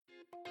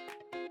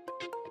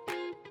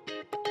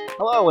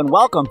Hello and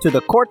welcome to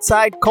the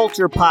Courtside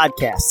Culture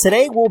Podcast.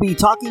 Today we'll be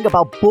talking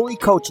about bully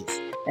coaches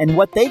and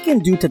what they can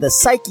do to the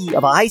psyche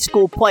of a high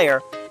school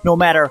player, no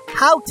matter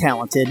how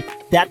talented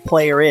that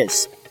player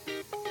is.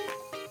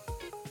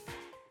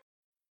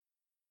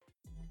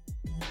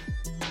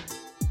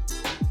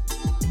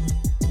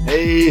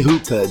 Hey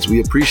Hoopheads,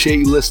 we appreciate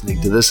you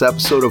listening to this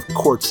episode of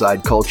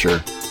Courtside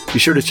Culture. Be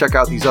sure to check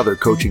out these other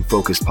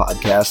coaching-focused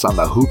podcasts on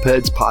the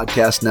Hoopheads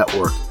Podcast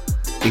Network,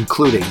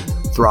 including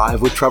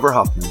Thrive with Trevor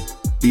Huffman,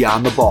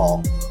 Beyond the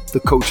Ball, the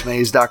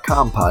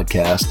CoachMaze.com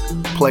podcast,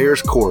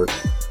 Players Court,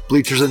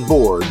 Bleachers and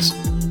Boards,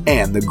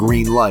 and The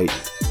Green Light.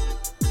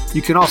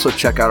 You can also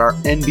check out our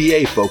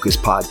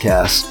NBA-focused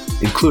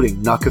podcasts,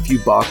 including Nuck If You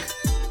Buck,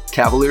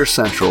 Cavalier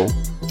Central,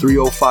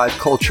 305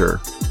 Culture,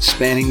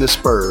 Spanning the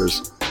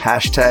Spurs,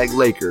 Hashtag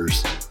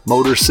Lakers,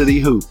 Motor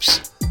City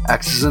Hoops,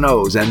 X's and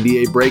O's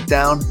NBA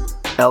Breakdown,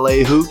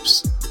 LA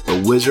Hoops,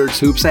 The Wizards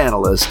Hoops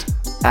Analyst,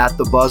 At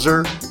the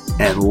Buzzer,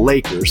 and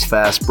Lakers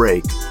Fast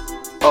Break.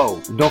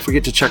 Oh, and don't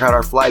forget to check out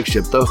our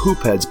flagship, the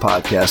Hoopheads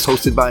podcast,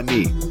 hosted by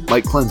me,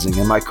 Mike Klinzing,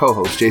 and my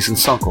co-host, Jason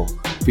Sunkel,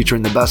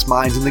 featuring the best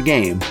minds in the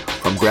game,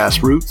 from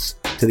grassroots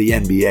to the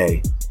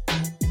NBA.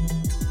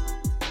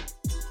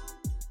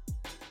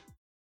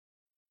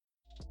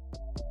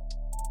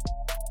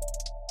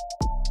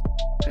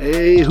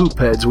 Hey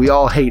Hoopheads, we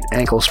all hate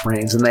ankle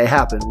sprains, and they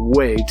happen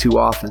way too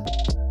often.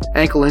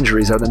 Ankle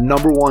injuries are the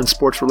number one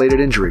sports-related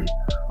injury.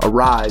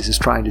 Arise is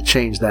trying to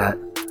change that.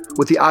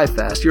 With the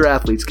iFast, your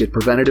athletes get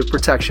preventative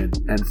protection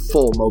and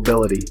full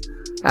mobility.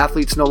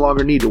 Athletes no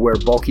longer need to wear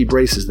bulky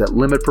braces that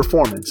limit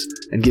performance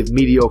and give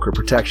mediocre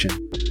protection.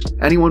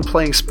 Anyone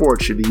playing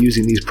sports should be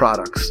using these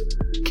products.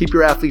 Keep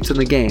your athletes in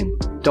the game.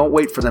 Don't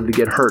wait for them to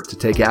get hurt to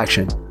take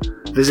action.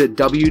 Visit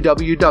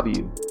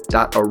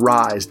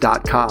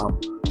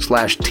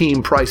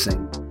www.arise.com/team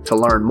pricing to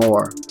learn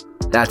more.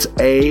 That's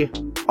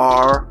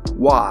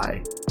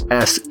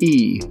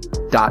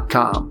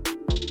ARYSE.com.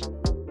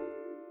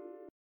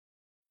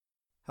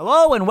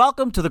 Hello and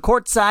welcome to the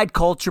Courtside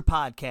Culture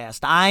Podcast.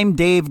 I'm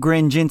Dave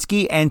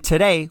Grinjinski, and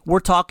today we're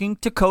talking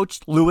to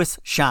Coach Lewis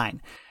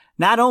Shine.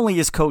 Not only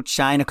is Coach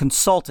Shine a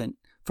consultant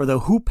for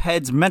the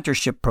Hoopheads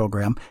Mentorship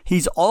Program,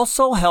 he's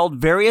also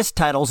held various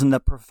titles in the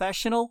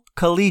professional,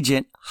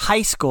 collegiate,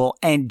 high school,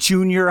 and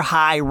junior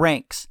high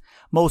ranks.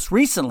 Most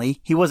recently,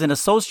 he was an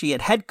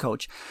associate head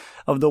coach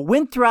of the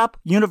Winthrop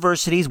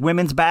University's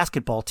women's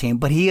basketball team,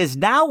 but he is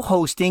now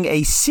hosting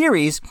a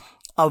series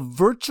of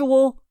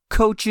virtual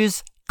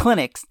coaches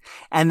clinics,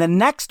 and the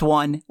next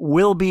one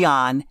will be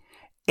on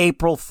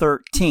April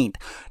 13th.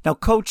 Now,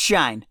 Coach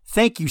Shine,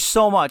 thank you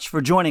so much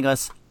for joining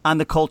us on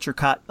the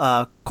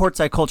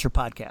Courtside Culture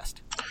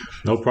Podcast.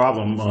 No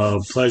problem.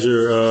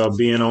 Pleasure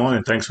being on,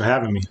 and thanks for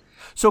having me.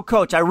 So,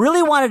 Coach, I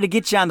really wanted to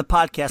get you on the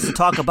podcast to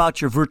talk about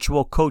your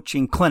virtual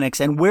coaching clinics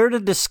and where the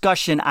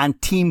discussion on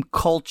team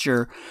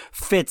culture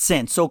fits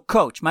in. So,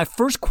 Coach, my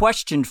first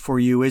question for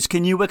you is,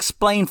 can you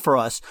explain for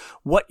us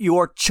what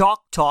your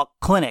Chalk Talk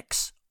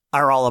clinics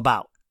are all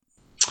about?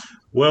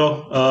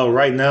 Well,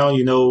 right now,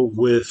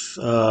 with,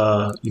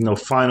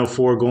 Final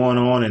Four going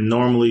on, and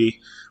normally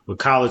with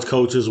college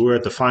coaches, we're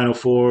at the Final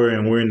Four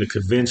and we're in the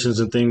conventions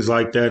and things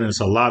like that. And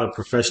it's a lot of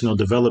professional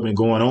development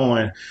going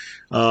on.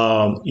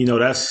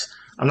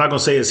 I'm not going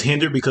to say it's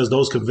hindered because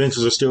those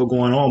conventions are still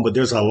going on, but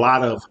there's a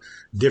lot of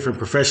different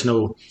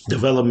professional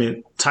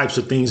development types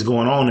of things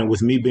going on. And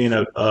with me being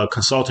a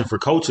consultant for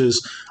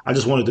coaches, I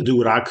just wanted to do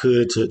what I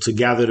could to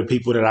gather the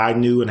people that I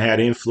knew and had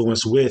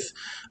influence with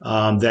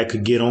that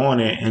could get on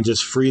and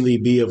just freely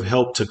be of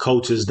help to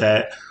coaches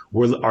that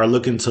are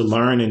looking to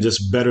learn and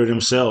just better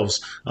themselves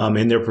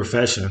in their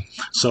profession.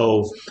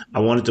 So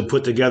I wanted to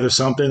put together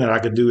something that I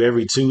could do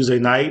every Tuesday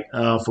night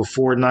for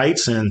 4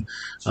 nights and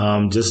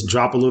just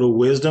drop a little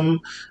wisdom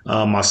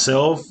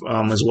myself,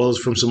 as well as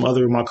from some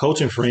other of my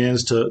coaching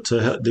friends to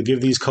give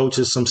these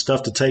coaches some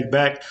stuff to take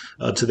back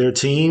to their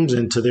teams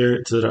and to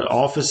their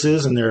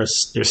offices and their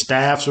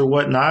staffs or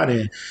whatnot.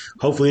 And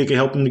hopefully it can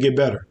help them to get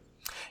better.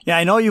 Yeah,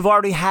 I know you've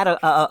already had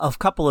a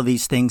couple of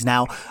these things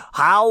now.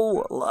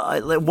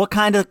 What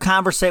kind of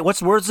conversation,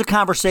 where's the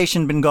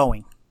conversation been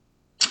going?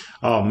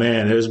 Oh,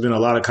 man, there's been a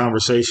lot of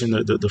conversation.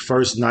 The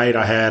first night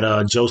I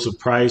had Joseph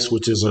Price,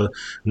 which is a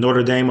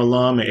Notre Dame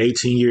alum, an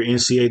 18-year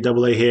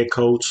NCAA head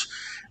coach.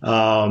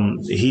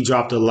 He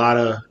dropped a lot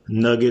of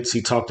nuggets.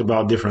 He talked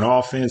about different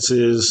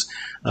offenses.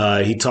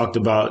 He talked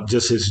about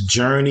just his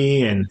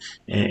journey and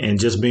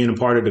just being a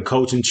part of the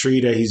coaching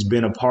tree that he's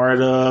been a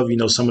part of,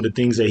 some of the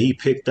things that he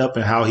picked up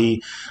and how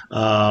he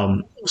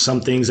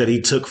some things that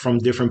he took from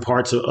different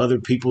parts of other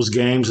people's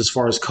games as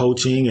far as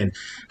coaching and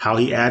how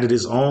he added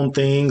his own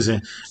things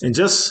and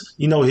just,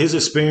 his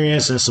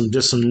experience and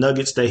some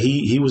nuggets that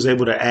he was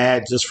able to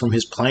add just from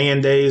his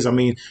playing days. I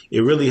mean,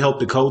 it really helped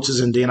the coaches.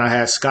 And then I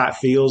had Scott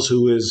Fields,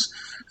 who is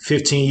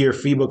 15-year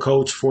FIBA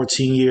coach,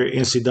 14-year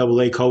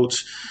NCAA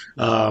coach.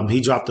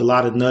 He dropped a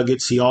lot of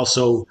nuggets. He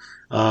also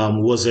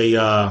was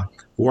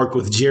worked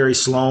with Jerry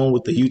Sloan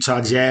with the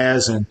Utah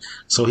Jazz. And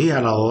so he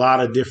had a lot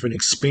of different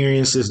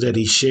experiences that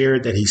he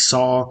shared, that he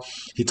saw.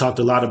 He talked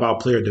a lot about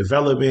player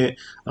development.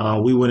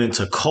 We went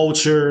into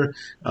culture.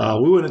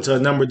 We went into a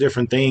number of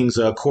different things.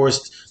 Of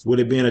course, with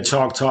it being a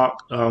chalk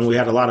talk, we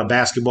had a lot of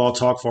basketball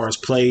talk as far as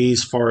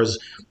plays, as far as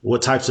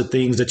what types of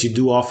things that you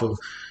do off of,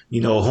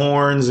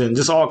 horns and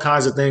just all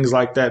kinds of things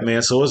like that,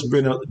 man. So it's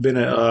been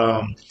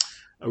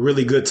a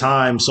really good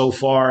time so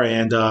far,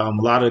 and a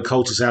lot of the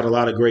coaches had a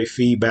lot of great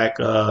feedback,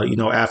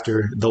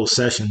 after those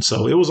sessions.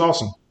 So it was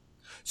awesome.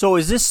 So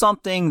is this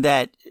something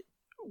that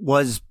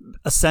was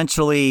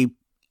essentially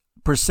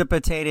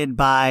precipitated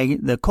by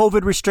the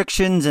COVID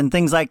restrictions and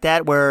things like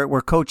that, where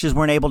coaches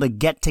weren't able to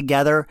get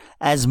together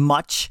as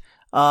much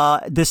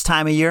this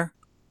time of year?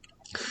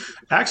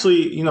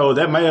 Actually,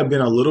 that may have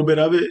been a little bit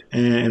of it,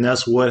 and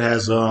that's what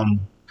has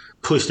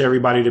pushed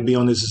everybody to be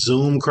on this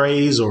Zoom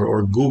craze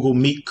or Google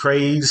Meet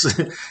craze.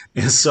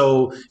 And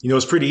so,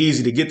 it's pretty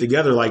easy to get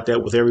together like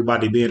that with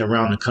everybody being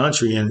around the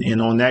country.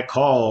 And on that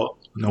call,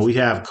 we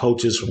have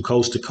coaches from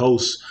coast to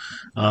coast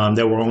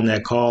that were on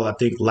that call. I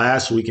think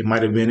last week it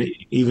might have been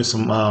even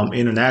some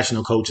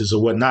international coaches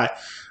or whatnot,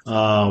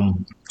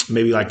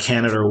 maybe like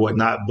Canada or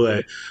whatnot.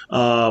 But,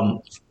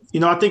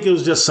 I think it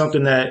was just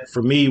something that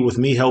for me, with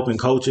me helping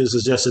coaches,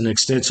 is just an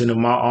extension of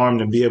my arm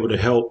to be able to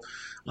help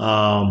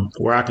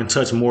where I can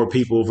touch more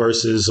people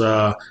versus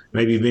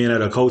maybe being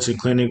at a coaching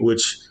clinic,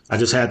 which I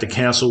just had to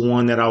cancel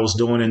one that I was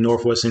doing in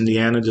Northwest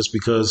Indiana just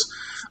because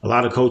a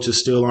lot of coaches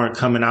still aren't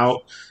coming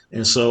out.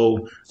 And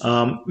so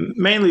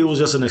mainly it was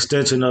just an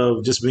extension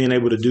of just being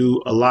able to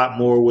do a lot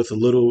more with a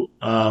little,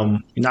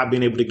 not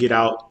being able to get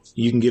out.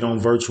 You can get on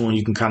virtual and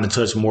you can kind of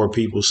touch more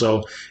people.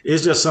 So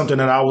it's just something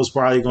that I was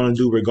probably going to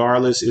do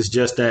regardless. It's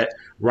just that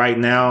right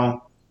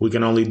now we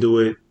can only do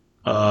it.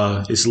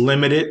 It's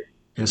limited.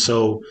 And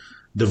so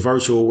the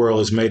virtual world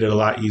has made it a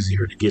lot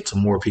easier to get to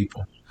more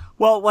people.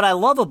 Well, what I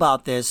love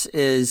about this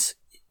is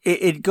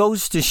it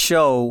goes to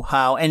show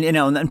how,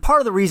 and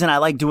part of the reason I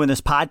like doing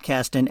this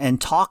podcast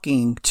and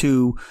talking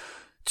to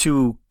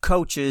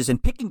coaches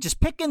and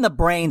picking the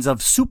brains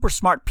of super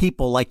smart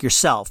people like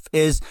yourself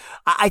is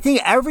I think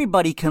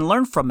everybody can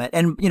learn from it.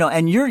 And,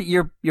 and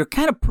you're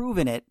kind of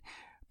proving it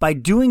by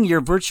doing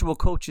your virtual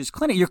coaches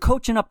clinic. You're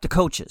coaching up the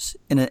coaches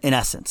in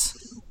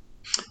essence.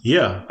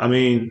 Yeah. I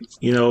mean,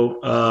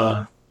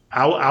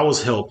 I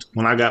was helped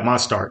when I got my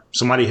start.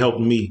 Somebody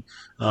helped me.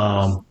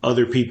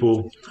 Other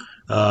people,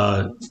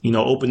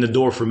 opened the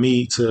door for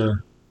me to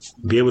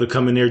be able to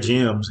come in their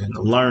gyms and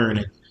learn.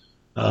 And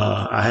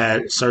I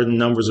had certain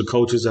numbers of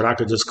coaches that I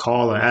could just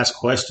call and ask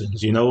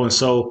questions, And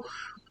so,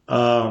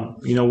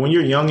 when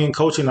you're young in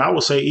coaching, I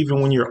would say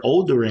even when you're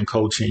older in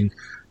coaching,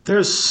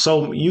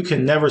 you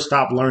can never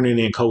stop learning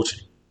in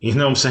coaching. You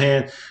know what I'm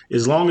saying?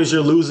 As long as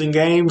you're losing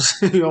games,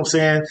 you know what I'm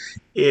saying,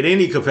 at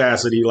any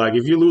capacity, like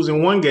if you're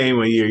losing one game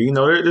a year,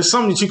 there's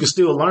something that you can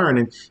still learn.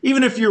 And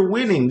even if you're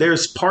winning,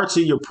 there's parts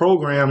of your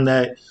program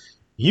that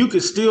you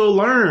could still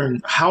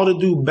learn how to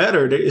do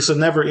better. It's a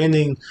never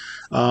ending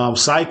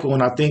cycle.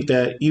 And I think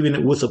that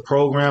even with a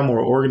program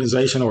or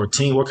organization or a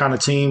team, what kind of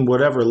team,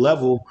 whatever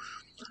level,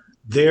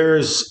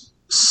 there's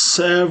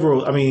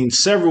several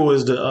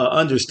is the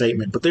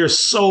understatement, but there's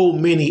so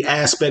many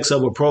aspects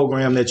of a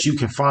program that you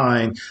can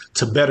find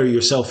to better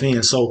yourself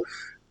in. So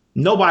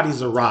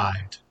nobody's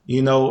arrived,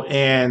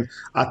 and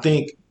I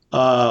think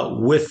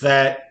with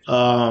that,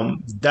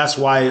 that's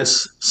why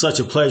it's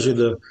such a pleasure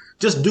to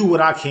just do what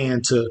I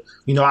can to,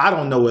 I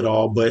don't know it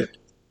all, but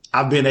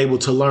I've been able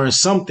to learn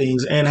some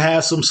things and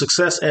have some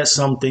success at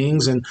some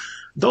things. And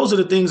those are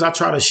the things I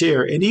try to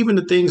share. And even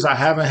the things I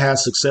haven't had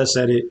success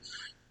at it,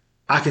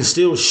 I can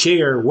still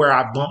share where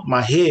I bumped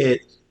my head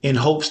in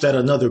hopes that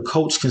another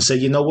coach can say,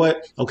 you know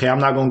what? Okay, I'm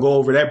not going to go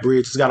over that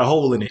bridge. It's got a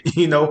hole in it,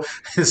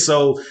 And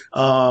so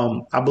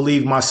I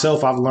believe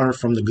myself, I've learned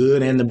from the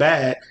good and the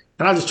bad.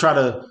 And I just try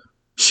to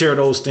share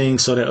those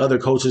things so that other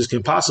coaches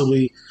can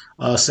possibly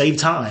save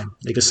time.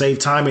 They can save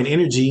time and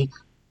energy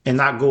and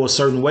not go a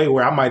certain way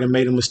where I might have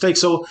made a mistake.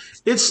 So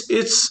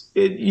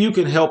you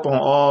can help on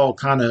all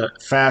kind of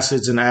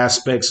facets and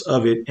aspects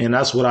of it. And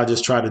that's what I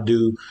just try to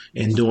do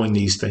in doing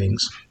these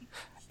things.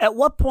 At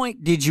what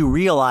point did you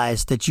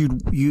realize that you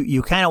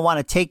kind of want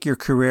to take your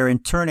career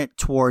and turn it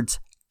towards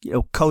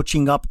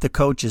coaching up the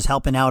coaches,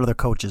 helping out other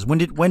coaches? When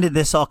did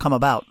this all come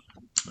about?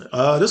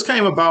 This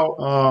came about,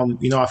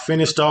 I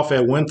finished off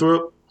at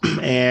Winthrop,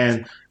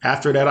 and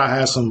after that I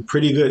had some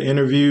pretty good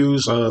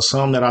interviews,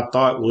 some that I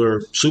thought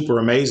were super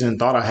amazing,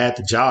 thought I had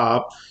the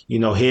job,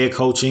 head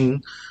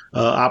coaching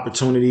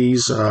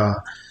opportunities,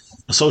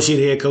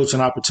 associate head coaching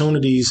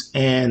opportunities,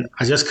 and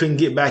I just couldn't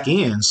get back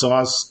in. So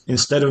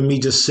instead of me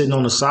just sitting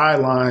on the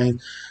sideline,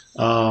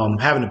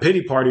 having a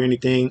pity party or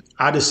anything,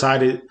 I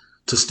decided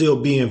to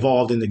still be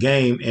involved in the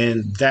game.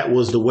 And that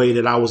was the way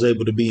that I was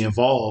able to be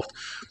involved.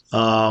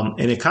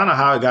 And it kind of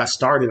how it got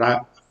started.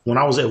 When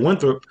I was at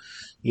Winthrop,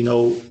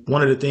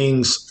 one of the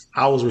things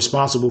I was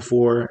responsible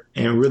for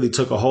and really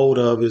took a hold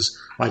of is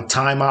like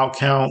timeout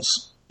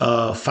counts,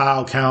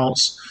 foul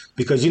counts,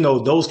 because,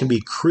 those can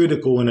be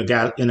critical in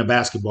a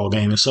basketball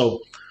game. And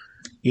so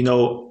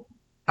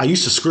I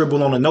used to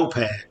scribble on a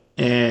notepad,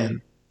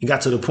 and it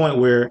got to the point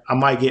where I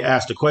might get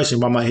asked a question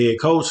by my head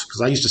coach,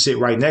 because I used to sit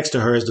right next to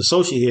her as the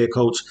associate head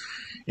coach.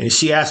 And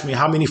she asked me,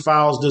 how many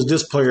fouls does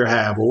this player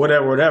have, or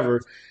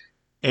whatever.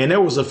 And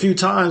there was a few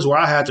times where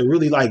I had to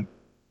really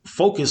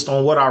focus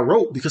on what I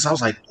wrote, because I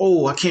was like,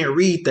 oh, I can't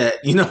read that,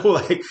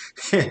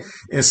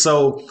 and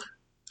so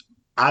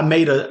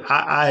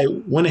I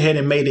went ahead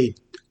and made a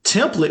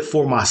template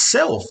for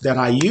myself that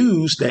I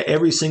used, that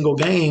every single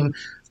game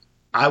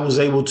I was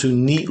able to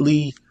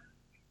neatly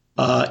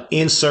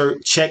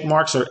insert check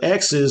marks or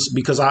X's,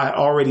 because I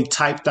already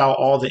typed out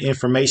all the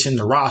information,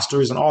 the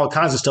rosters and all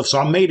kinds of stuff. So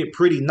I made it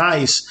pretty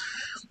nice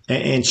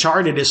and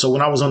charted it. So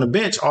when I was on the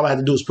bench, all I had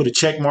to do was put a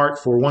check mark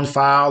for one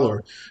foul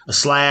or a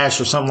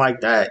slash or something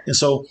like that. And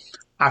so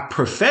I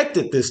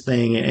perfected this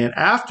thing. And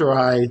after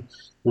I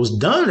was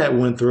done at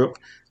Winthrop,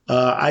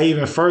 I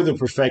even further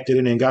perfected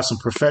it and got some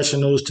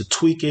professionals to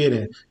tweak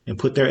it and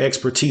put their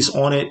expertise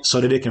on it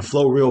so that it can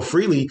flow real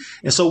freely.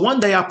 And so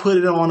one day I put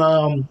it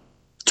on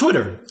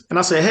Twitter, and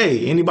I said,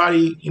 hey,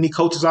 any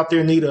coaches out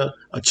there need a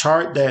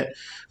chart that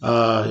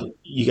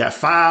you got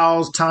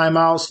fouls,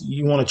 timeouts,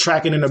 you want to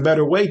track it in a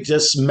better way,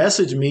 just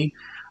message me.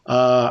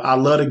 I'd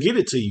love to get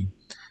it to you.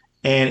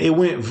 And it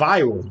went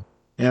viral.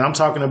 And I'm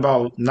talking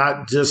about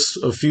not just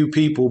a few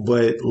people,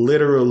 but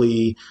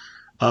literally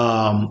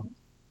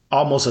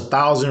almost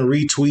 1,000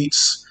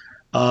 retweets.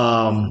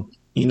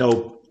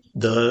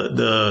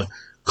 The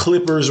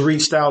Clippers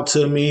reached out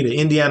to me, the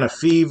Indiana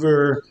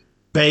Fever,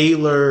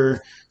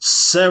 Baylor,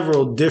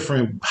 several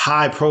different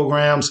high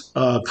programs,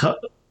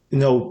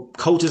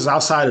 coaches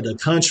outside of the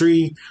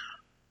country,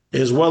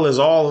 as well as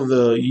all of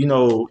the,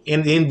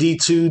 in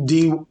D2,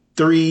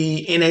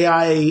 D3,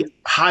 NAIA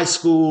high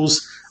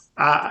schools,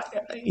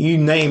 you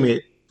name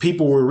it,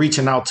 people were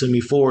reaching out to me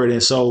for it.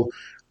 And so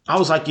I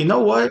was like, you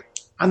know what?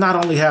 I not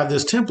only have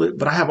this template,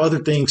 but I have other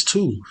things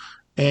too.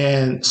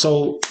 And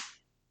so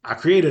I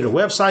created a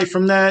website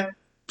from that,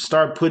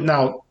 started putting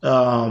out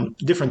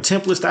different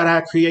templates that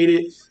I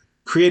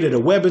created a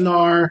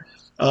webinar,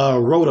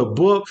 wrote a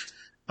book.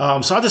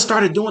 So I just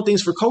started doing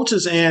things for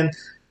coaches. And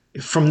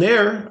from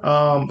there,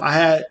 I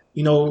had,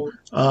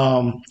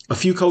 a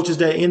few coaches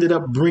that ended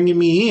up bringing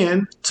me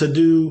in to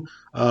do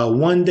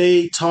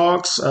 1-day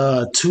talks,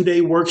 2-day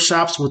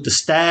workshops with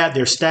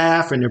their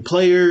staff and their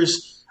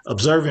players,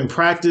 observing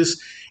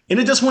practice. And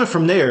it just went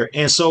from there.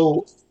 And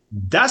so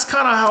that's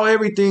kind of how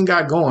everything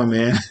got going,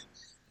 man.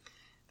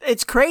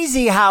 It's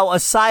crazy how a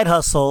side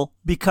hustle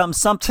becomes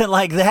something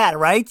like that,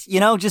 right?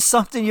 Just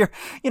something you're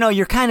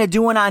kind of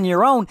doing on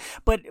your own.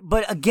 But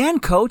again,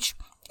 Coach,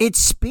 it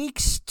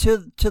speaks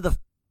to the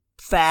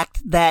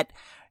fact that,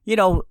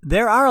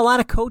 there are a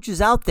lot of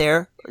coaches out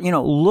there,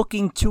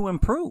 looking to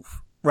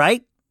improve,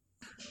 right?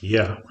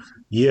 Yeah.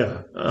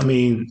 I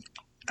mean,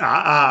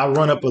 I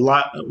run up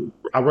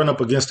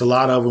against a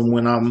lot of them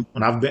when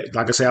I've been,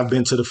 like I say, I've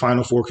been to the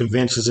Final Four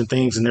conventions and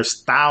things, and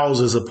there's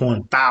thousands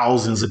upon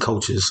thousands of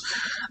coaches.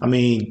 I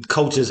mean,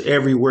 coaches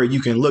everywhere you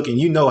can look, and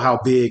you know how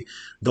big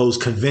those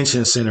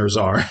convention centers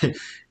are.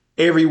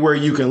 Everywhere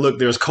you can look,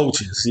 there's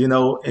coaches,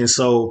 and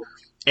so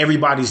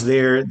everybody's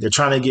there. They're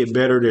trying to get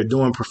better. They're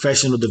doing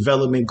professional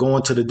development,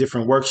 going to the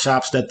different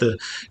workshops that the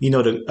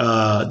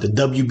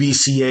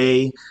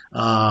WBCA,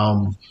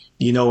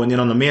 and then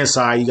on the men's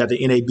side, you got the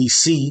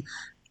NABC.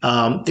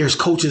 There's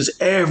coaches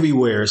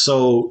everywhere.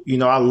 So,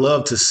 I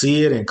love to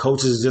see it, and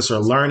coaches just are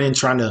learning,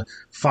 trying to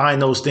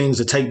find those things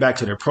to take back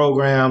to their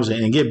programs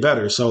and get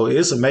better. So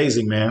it's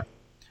amazing, man.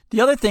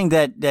 The other thing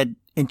that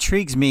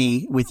intrigues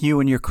me with you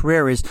and your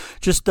career is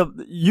just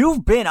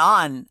you've been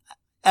on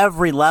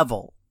every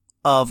level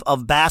of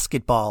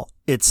basketball,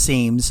 it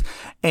seems.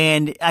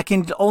 And I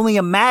can only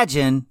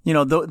imagine,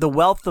 the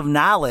wealth of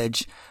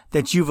knowledge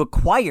that you've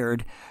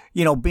acquired,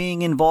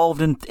 being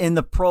involved in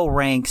the pro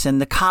ranks and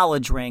the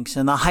college ranks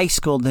and the high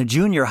school and the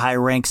junior high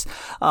ranks.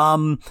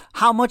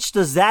 How much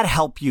does that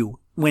help you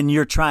when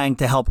you're trying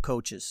to help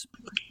coaches?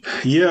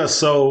 Yeah.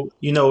 So,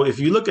 if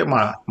you look at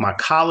my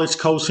college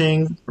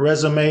coaching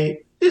resume,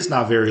 it's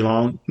not very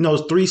long.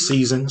 It's 3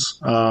 seasons.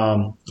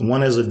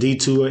 One as a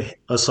D2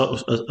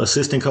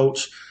 assistant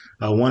coach,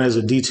 one as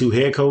a D2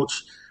 head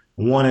coach,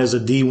 one as a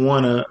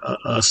D1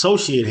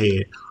 associate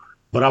head.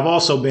 But I've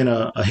also been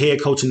a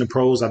head coach in the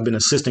pros. I've been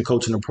assistant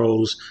coach in the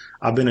pros.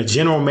 I've been a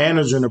general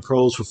manager in the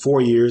pros for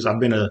 4 years. I've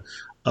been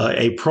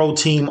a pro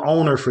team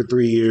owner for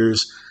 3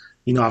 years.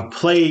 I've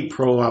played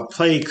pro. I've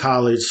played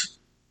college.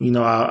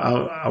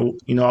 I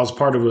was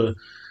part of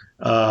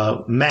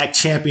a MAC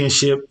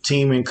championship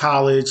team in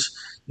college.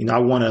 I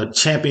won a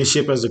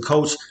championship as a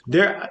coach.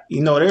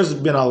 There's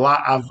been a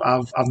lot.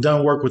 I've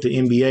done work with the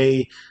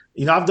NBA.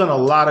 I've done a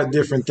lot of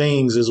different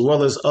things as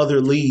well as other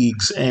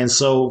leagues. And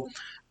so,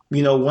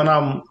 when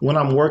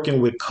I'm working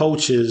with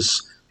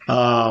coaches,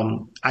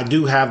 I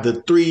do have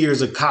the 3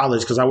 years of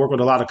college because I work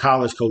with a lot of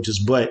college coaches,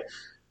 but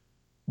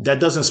that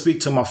doesn't speak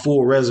to my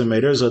full resume.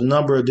 There's a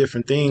number of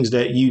different things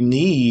that you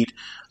need,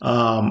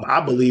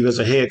 I believe, as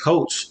a head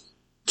coach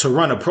to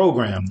run a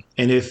program.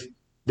 And if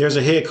there's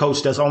a head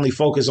coach that's only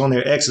focused on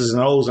their X's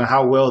and O's and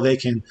how well they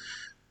can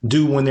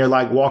do when they're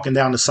like walking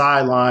down the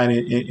sideline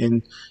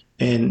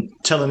and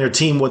telling their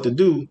team what to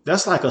do,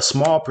 that's like a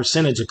small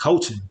percentage of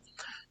coaching.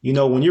 You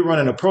know, when you're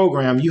running a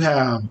program, you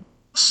have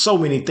so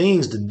many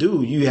things to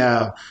do. You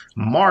have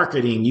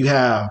marketing, you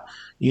have,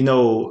 you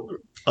know,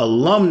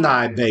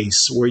 alumni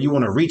base where you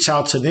want to reach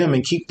out to them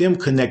and keep them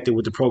connected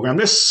with the program.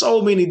 There's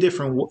so many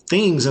different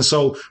things. And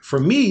so for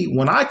me,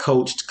 when I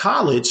coached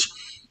college,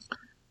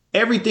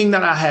 everything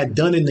that I had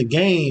done in the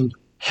game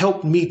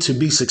helped me to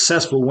be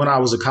successful when I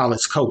was a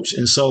college coach.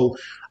 And so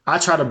I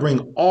try to bring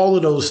all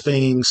of those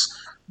things,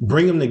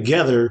 bring them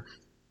together.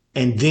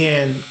 And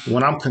then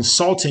when I'm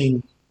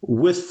consulting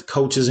with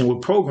coaches and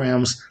with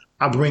programs,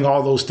 I bring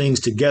all those things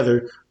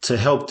together to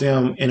help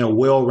them in a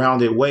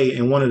well-rounded way.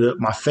 And one of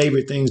my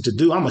favorite things to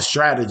do, I'm a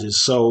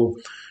strategist, so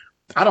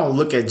I don't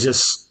look at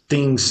just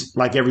things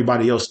like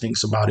everybody else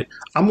thinks about it.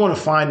 I'm going to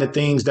find the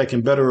things that can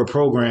better a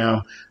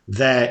program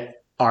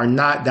that are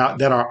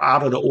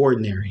out of the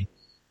ordinary,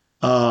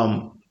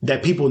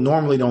 that people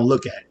normally don't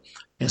look at.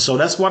 And so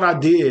that's what I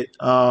did.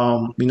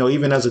 You know,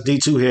 even as a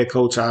D2 head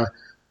coach,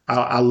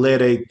 I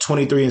led a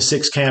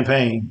 23-6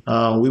 campaign.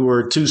 We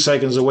were 2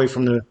 seconds away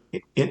from the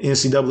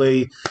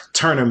NCAA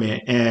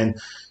tournament. And,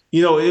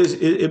 you know,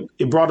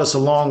 it brought us a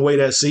long way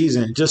that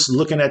season, just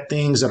looking at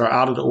things that are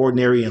out of the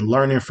ordinary and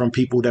learning from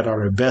people that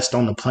are the best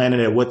on the planet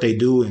at what they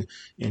do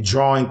and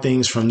drawing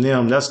things from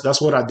them.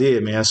 That's what I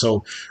did, man.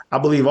 So I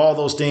believe all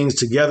those things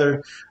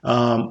together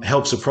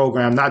helps a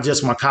program, not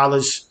just my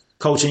college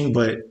coaching,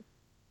 but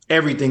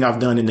everything I've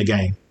done in the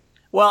game.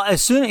 Well,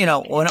 as soon, you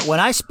know, when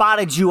I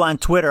spotted you on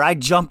Twitter, I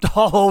jumped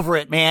all over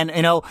it, man.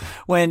 You know,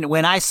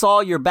 when I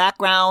saw your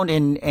background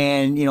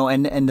and you know,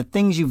 and the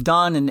things you've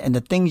done and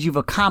the things you've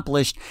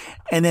accomplished,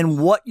 and then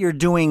what you're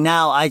doing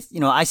now, I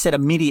said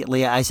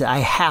immediately, I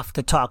have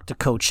to talk to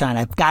Coach Shine.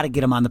 I've got to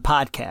get him on the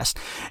podcast.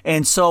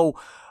 And so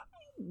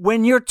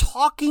when you're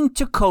talking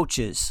to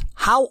coaches,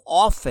 how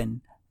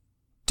often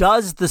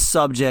does the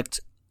subject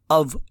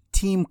of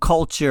team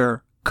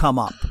culture come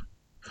up?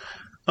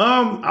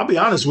 I'll be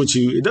honest with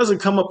you. It doesn't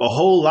come up a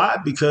whole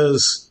lot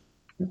because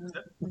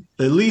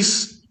at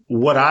least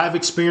what I've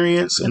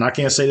experienced, and I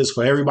can't say this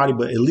for everybody,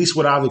 but at least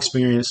what I've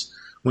experienced,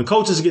 when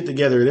coaches get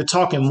together, they're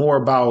talking more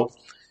about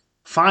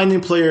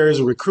finding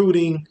players,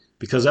 recruiting,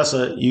 because there's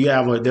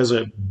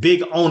a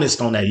big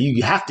onus on that.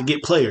 You have to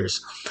get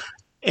players.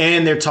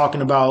 And they're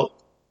talking about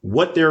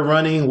what they're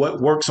running, what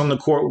works on the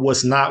court,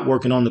 what's not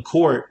working on the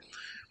court.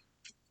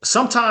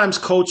 Sometimes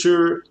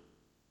culture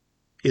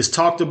is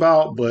talked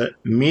about, but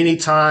many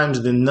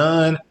times than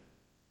none,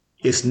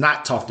 it's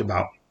not talked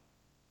about.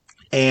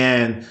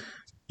 And,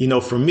 you know,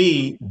 for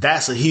me,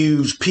 that's a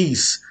huge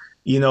piece.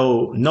 You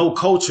know, no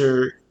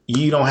culture,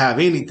 you don't have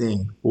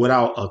anything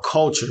without a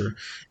culture.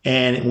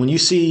 And when you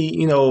see,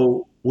 you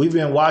know, we've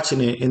been watching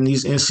it in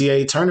these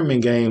NCAA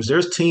tournament games,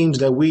 there's teams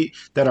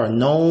that are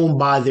known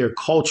by their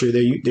culture.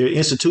 Their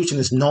institution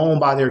is known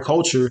by their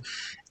culture.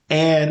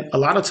 And a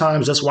lot of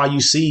times that's why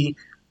you see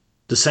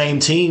the same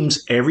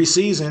teams every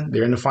season.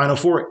 They're in the Final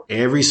Four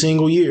every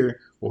single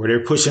year, or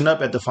they're pushing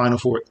up at the Final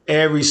Four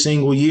every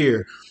single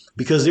year,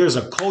 because there's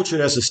a culture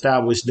that's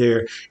established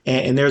there,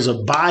 and there's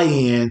a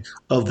buy-in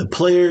of the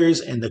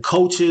players and the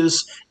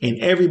coaches and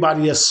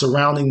everybody that's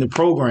surrounding the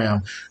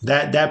program.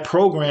 That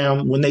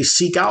program, when they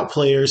seek out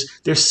players,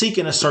 they're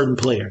seeking a certain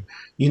player.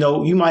 You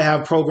know, you might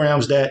have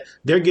programs that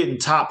they're getting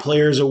top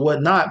players or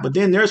whatnot, but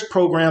then there's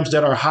programs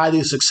that are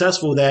highly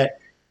successful that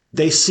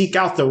they seek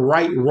out the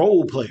right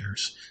role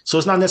players. So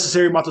it's not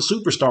necessarily about the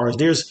superstars.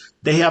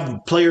 They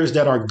have players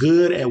that are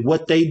good at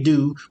what they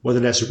do, whether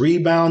that's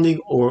rebounding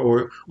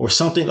or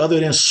something other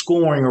than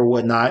scoring or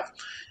whatnot,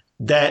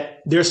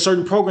 that there's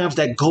certain programs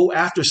that go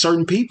after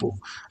certain people.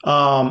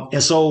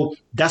 And so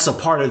that's a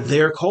part of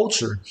their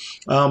culture.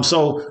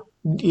 So,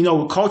 you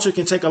know, culture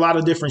can take a lot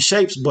of different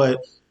shapes, but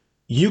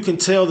you can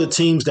tell the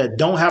teams that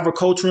don't have a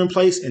culture in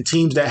place and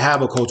teams that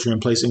have a culture in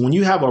place. And when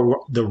you have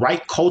the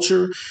right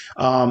culture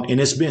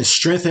and it's been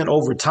strengthened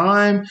over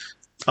time,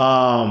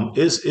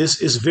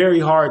 it's very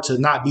hard to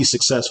not be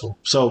successful.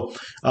 So,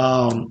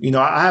 you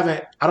know,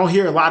 I don't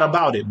hear a lot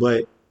about it,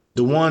 but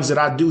the ones that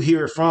I do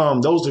hear it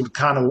from, those are the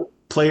kind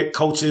of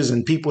coaches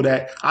and people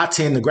that I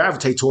tend to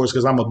gravitate towards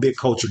because I'm a big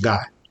culture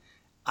guy.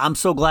 I'm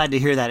so glad to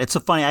hear that. It's so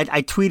funny.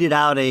 I tweeted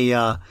out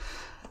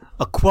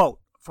a quote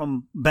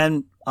from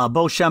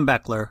Bo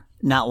Schembechler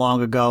not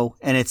long ago,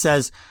 and it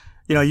says,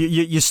 you know,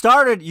 you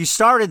started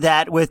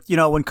that with, you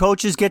know, when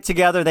coaches get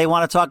together, they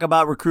want to talk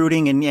about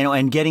recruiting and, you know,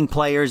 and getting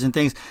players and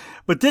things.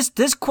 But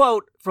this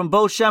quote from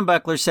Bo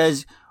Schembechler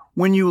says,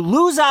 when you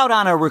lose out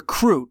on a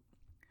recruit,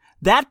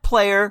 that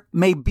player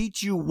may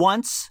beat you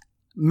once,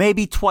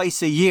 maybe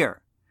twice a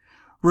year.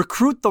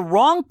 Recruit the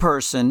wrong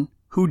person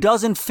who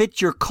doesn't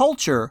fit your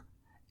culture,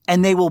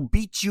 and they will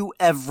beat you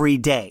every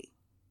day.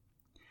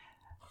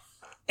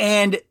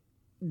 And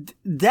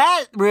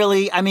That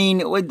really, I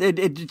mean,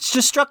 it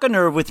just struck a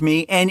nerve with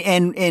me,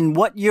 and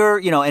what you're,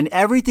 and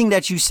everything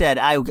that you said,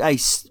 I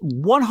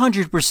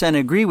 100%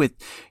 agree with,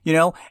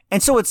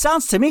 and so it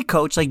sounds to me,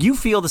 Coach, like you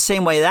feel the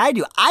same way that I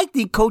do. I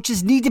think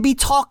coaches need to be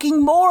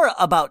talking more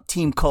about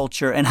team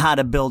culture and how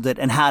to build it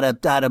and how to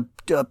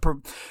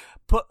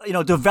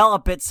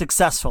develop it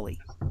successfully.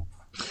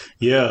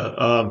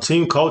 Yeah,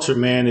 team culture,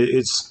 man,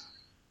 it's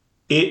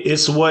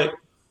what,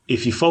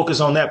 if you focus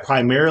on that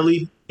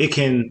primarily, it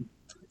can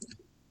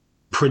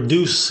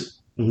produce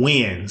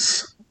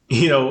wins,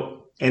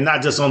 and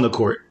not just on the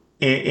court,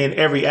 in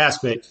every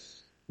aspect.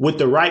 With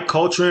the right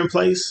culture in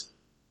place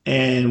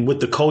and with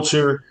the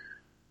culture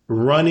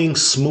running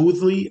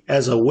smoothly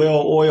as a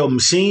well-oiled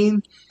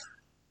machine,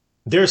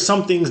 there's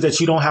some things that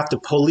you don't have to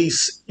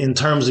police in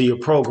terms of your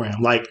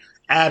program, like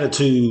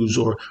attitudes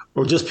or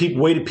just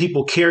way that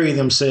people carry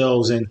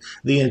themselves and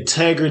the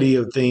integrity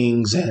of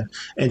things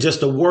and just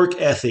the work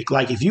ethic.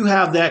 Like if you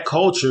have that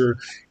culture,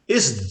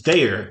 it's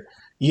there.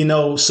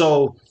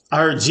 So I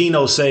heard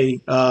Gino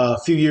say a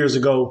few years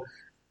ago,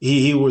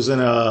 he was in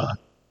a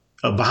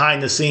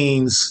behind the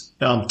scenes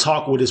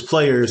talk with his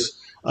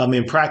players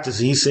in practice.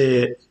 And he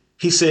said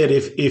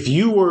if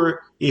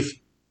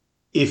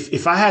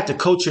I had to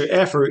coach your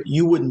effort,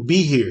 you wouldn't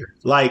be here.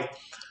 Like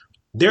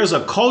there's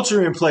a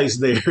culture in place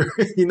there,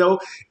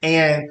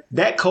 and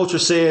that culture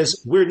says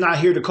we're not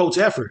here to coach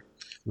effort.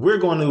 We're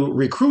going to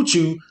recruit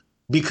you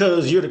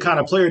because you're the kind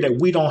of player that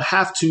we don't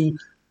have to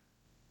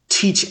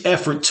teach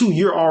effort to.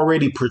 You're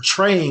already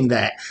portraying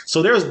that.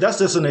 So that's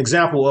just an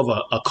example of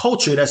a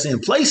culture that's in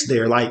place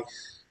there. Like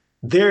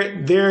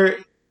they're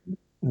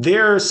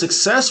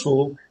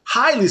successful,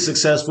 highly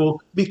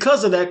successful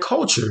because of that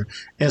culture.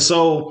 And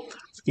so,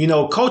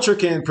 culture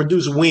can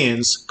produce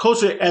wins.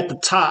 Culture at the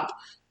top,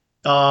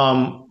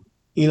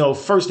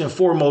 first and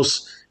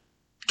foremost,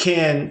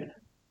 can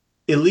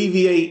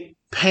alleviate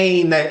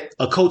pain that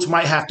a coach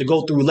might have to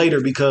go through later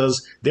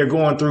because they're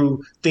going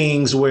through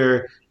things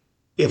where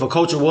if a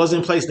culture was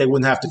in place, they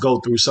wouldn't have to go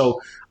through.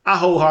 So I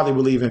wholeheartedly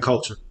believe in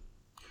culture.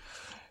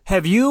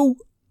 Have you,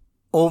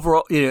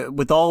 overall,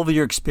 with all of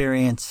your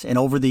experience and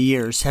over the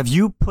years, have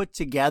you put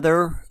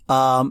together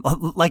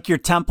like your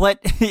template?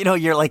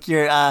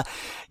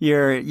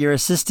 Your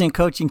assistant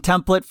coaching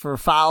template for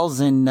fouls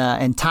and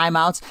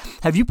timeouts.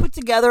 Have you put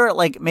together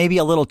like maybe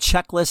a little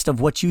checklist of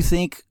what you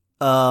think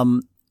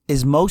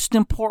is most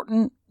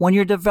important when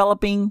you're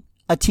developing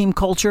a team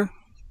culture?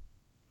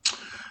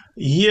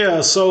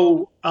 Yeah.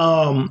 So,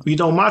 my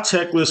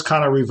checklist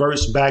kind of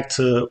reverts back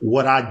to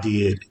what I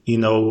did.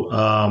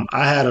 I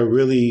had a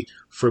really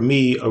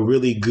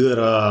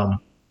good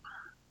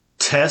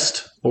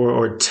test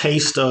or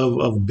taste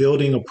of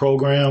building a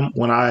program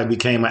when I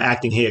became an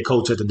acting head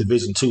coach at the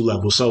Division II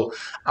level. So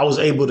I was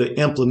able to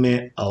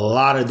implement a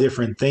lot of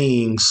different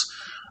things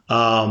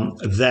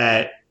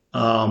that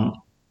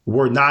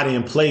were not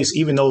in place,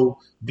 even though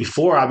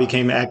before I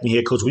became an acting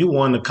head coach, we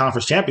won the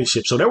conference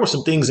championship. So there were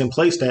some things in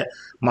place that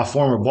my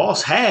former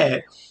boss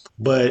had.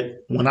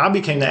 But when I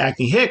became the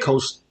acting head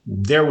coach,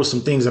 there were some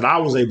things that I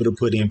was able to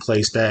put in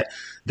place that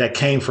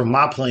came from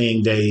my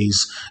playing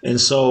days. And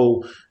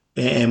so,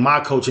 and my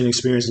coaching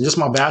experience and just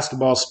my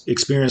basketball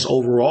experience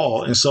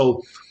overall. And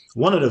so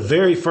one of the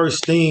very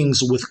first things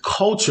with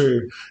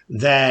culture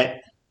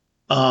that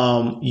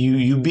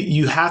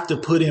you have to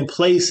put in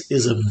place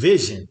is a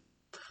vision.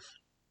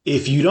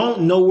 If you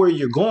don't know where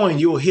you're going,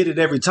 you'll hit it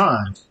every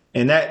time.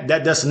 And that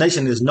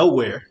destination is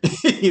nowhere.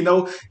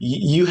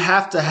 You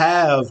have to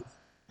have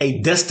a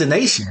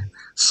destination.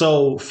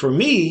 So for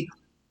me,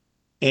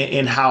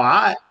 and how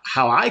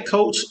I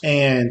coach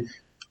and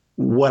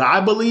what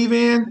I believe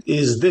in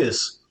is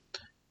this.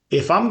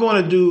 If I'm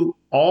going to do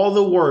all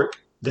the work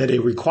that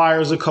it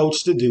requires a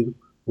coach to do,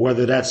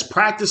 whether that's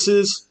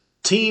practices,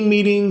 team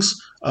meetings,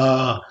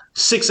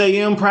 6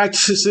 a.m.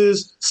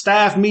 practices,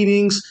 staff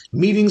meetings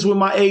with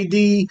my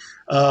AD,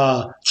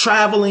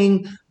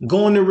 traveling,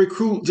 going to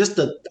recruit, just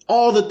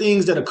all the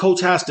things that a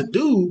coach has to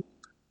do.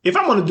 If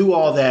I'm going to do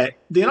all that,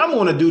 then I'm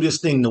going to do this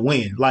thing to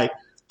win. Like,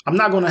 I'm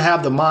not going to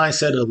have the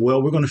mindset of,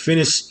 well, we're going to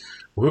finish,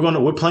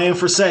 we're playing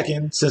for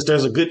second since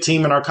there's a good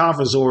team in our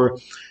conference, or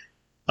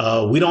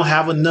we don't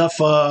have enough,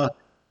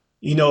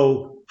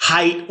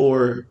 height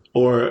or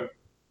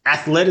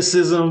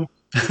athleticism,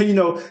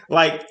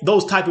 like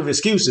those type of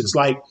excuses.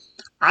 Like,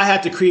 I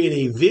have to create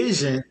a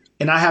vision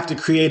and I have to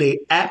create an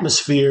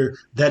atmosphere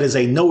that is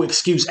a no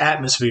excuse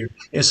atmosphere.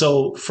 And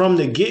so from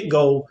the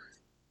get-go,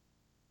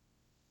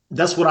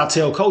 that's what I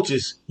tell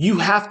coaches. You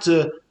have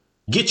to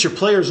get your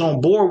players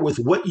on board with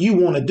what you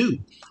want to do.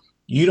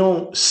 You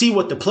don't see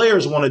what the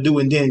players want to do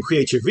and then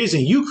create your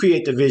vision. You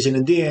create the vision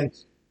and then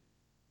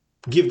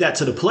give that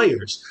to the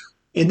players.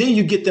 And then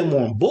you get them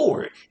on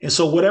board. And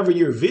so whatever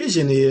your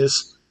vision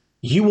is,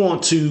 you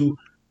want to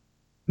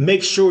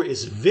make sure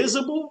it's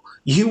visible.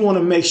 You want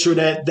to make sure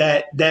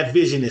that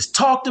vision is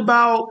talked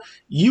about.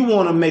 You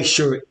want to make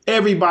sure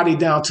everybody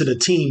down to the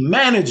team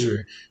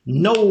manager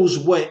knows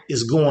what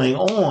is going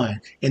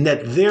on and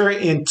that they're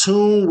in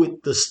tune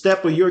with the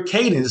step of your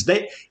cadence.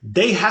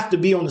 They have to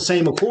be on the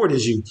same accord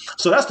as you.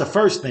 So that's the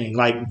first thing,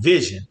 like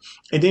vision.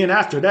 And then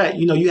after that,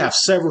 you have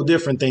several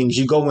different things.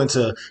 You go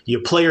into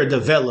your player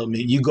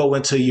development. You go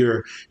into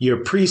your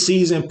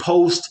preseason,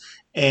 post,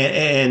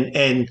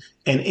 and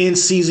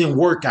in-season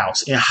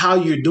workouts and how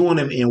you're doing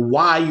them and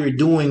why you're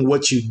doing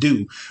what you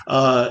do.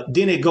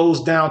 Then it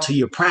goes down to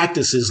your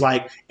practices.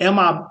 Like, am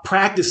I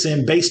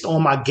practicing based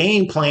on my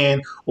game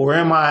plan, or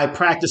am I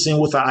practicing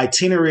with an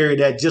itinerary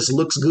that just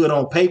looks good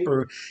on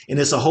paper and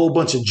it's a whole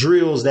bunch of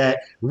drills that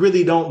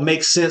really don't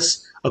make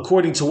sense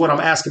according to what I'm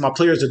asking my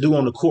players to do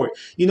on the court?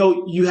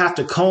 You have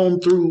to comb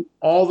through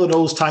all of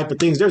those type of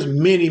things. There's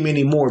many,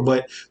 many more,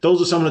 but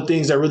those are some of the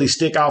things that really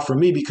stick out for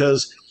me,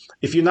 because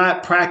if you're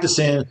not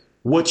practicing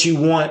what you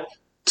want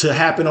to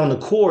happen on the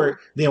court,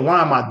 then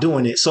why am I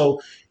doing it?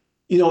 So,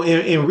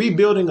 in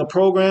rebuilding a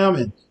program,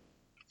 and,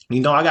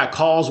 I got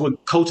calls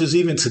with coaches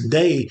even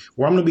today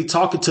where I'm going to be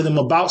talking to them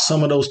about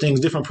some of those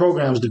things, different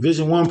programs.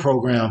 Division I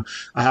program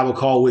I have a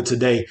call with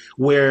today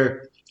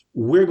where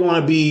we're going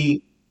to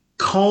be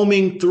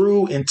combing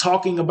through and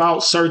talking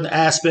about certain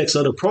aspects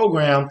of the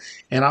program.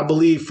 And I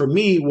believe for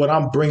me, what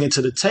I'm bringing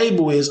to the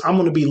table is I'm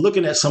going to be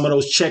looking at some of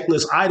those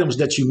checklist items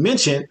that you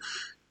mentioned,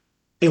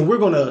 and we're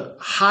going to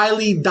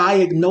highly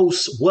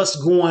diagnose what's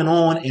going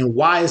on and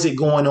why is it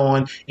going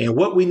on and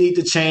what we need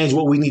to change,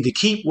 what we need to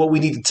keep, what we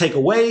need to take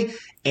away.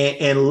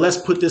 And let's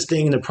put this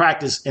thing into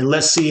practice, and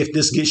let's see if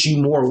this gets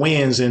you more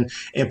wins and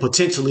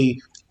potentially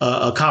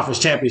a conference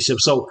championship.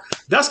 So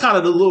that's kind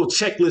of the little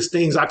checklist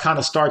things I kind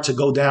of start to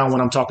go down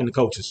when I'm talking to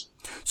coaches.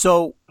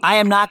 So I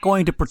am not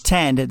going to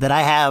pretend that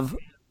I have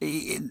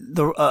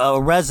a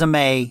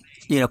resume,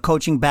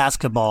 coaching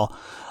basketball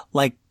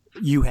like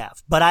you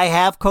have, but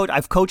I've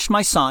coached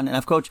my son, and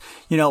I've coached,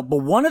 but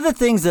one of the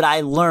things that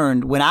I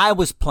learned when I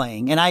was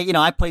playing, and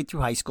I played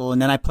through high school,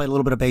 and then I played a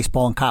little bit of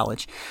baseball in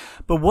college,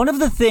 but one of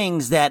the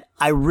things that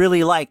I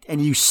really liked,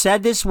 and you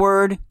said this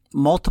word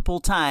multiple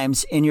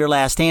times in your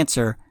last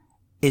answer,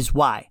 is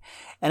why.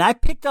 And I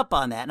picked up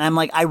on that, and I'm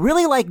like, I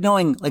really like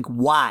knowing, like,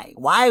 why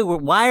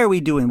are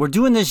we doing, we're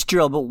doing this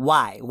drill, but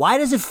why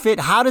does it fit?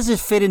 How does it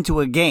fit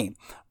into a game?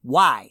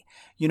 Why?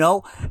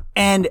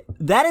 And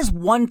that is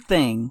one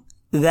thing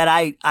that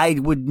I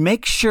would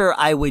make sure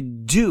I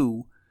would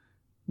do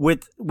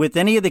with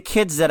any of the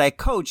kids that I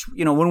coach.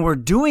 When we're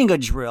doing a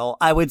drill,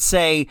 I would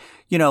say,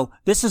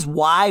 this is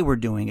why we're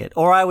doing it.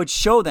 Or I would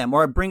show them,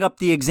 or I'd bring up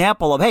the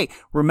example of, hey,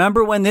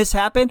 remember when this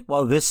happened?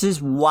 Well, this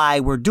is why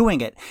we're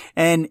doing it.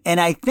 And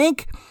I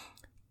think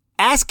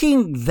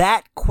asking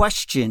that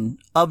question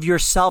of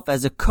yourself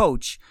as a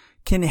coach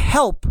can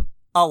help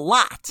a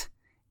lot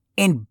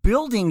in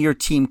building your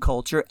team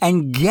culture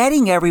and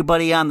getting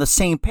everybody on the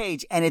same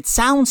page. And it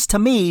sounds to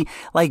me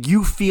like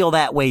you feel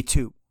that way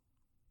too.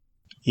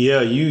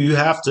 Yeah, you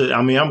have to.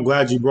 I mean, I'm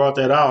glad you brought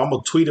that out. I'm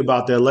going to tweet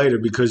about that later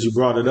because you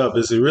brought it up.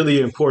 It's a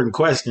really important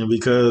question,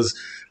 because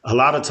a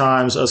lot of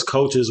times us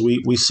coaches,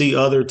 we see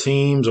other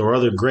teams or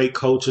other great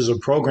coaches or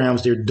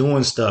programs, they're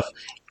doing stuff.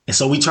 And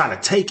so we try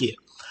to take it.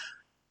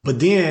 But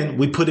then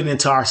we put it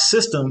into our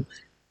system.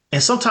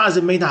 And sometimes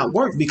it may not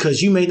work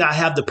because you may not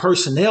have the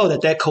personnel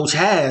that coach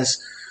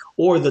has,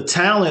 or the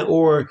talent,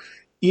 or,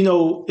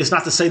 it's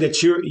not to say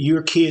that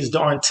your kids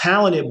aren't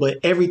talented, but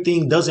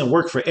everything doesn't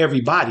work for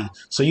everybody.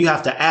 So you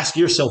have to ask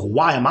yourself,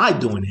 why am I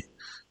doing it?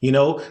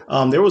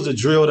 There was a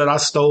drill that I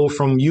stole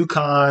from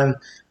UConn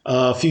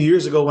a few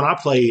years ago when I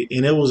played,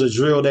 and it was a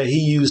drill that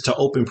he used to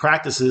open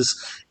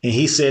practices. And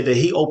he said that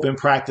he opened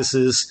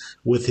practices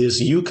with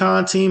his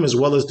UConn team as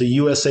well as the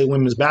USA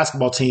women's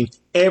basketball team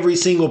every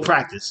single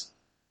practice.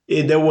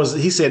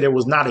 He said there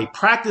was not a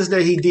practice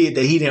that he did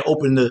that he didn't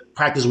open the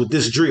practice with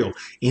this drill.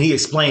 And he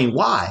explained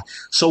why.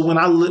 So when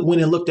I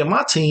went and looked at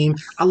my team,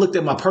 I looked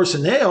at my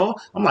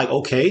personnel. I'm like,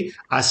 okay,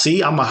 I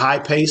see I'm a high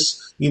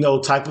pace,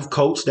 type of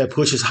coach that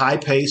pushes high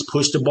pace,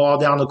 push the ball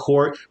down the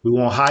court. We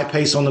want high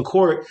pace on the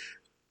court.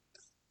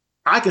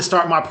 I can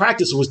start my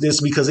practice with this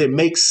because it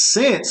makes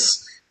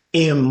sense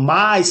in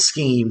my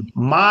scheme,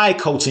 my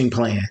coaching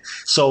plan.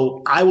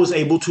 So I was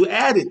able to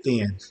add it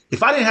then.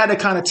 If I didn't have that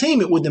kind of team,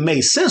 it wouldn't have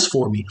made sense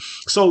for me.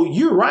 So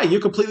you're right.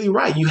 You're completely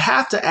right. You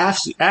have to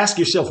ask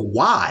yourself,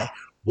 why?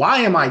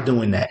 Why am I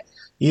doing that?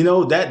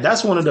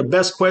 That's one of the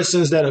best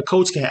questions that a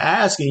coach can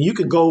ask. And you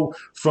can go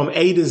from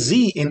A to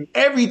Z in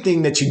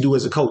everything that you do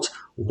as a coach.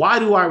 Why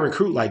do I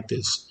recruit like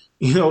this?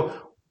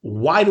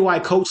 Why do I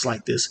coach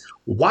like this?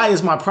 Why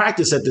is my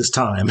practice at this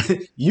time?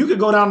 You could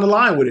go down the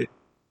line with it.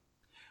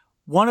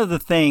 One of the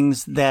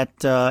things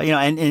that,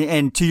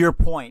 and to your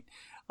point,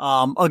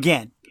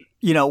 again,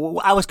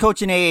 I was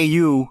coaching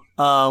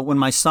AAU when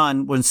my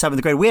son was in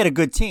 7th grade. We had a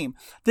good team.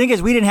 Thing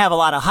is, we didn't have a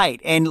lot of height.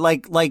 And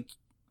like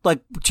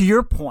to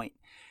your point,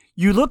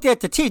 you looked at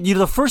the team.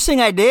 The first thing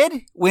I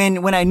did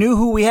when I knew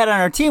who we had on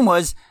our team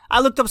was I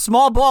looked up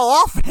small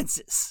ball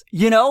offenses,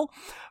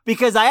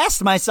 because I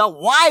asked myself,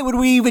 why would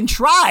we even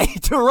try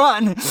to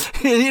run?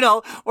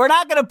 We're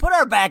not going to put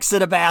our backs to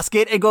the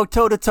basket and go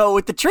toe to toe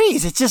with the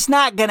trees. It's just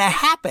not going to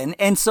happen.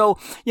 And so,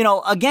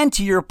 again,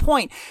 to your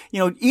point,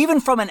 even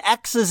from an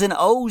X's and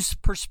O's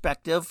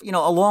perspective,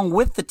 along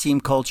with the team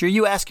culture,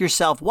 you ask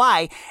yourself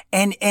why.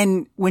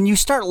 And when you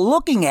start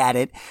looking at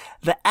it,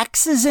 the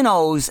X's and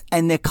O's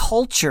and the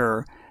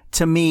culture,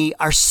 to me,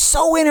 are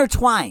so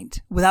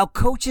intertwined without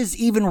coaches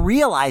even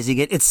realizing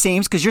it, it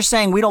seems, because you're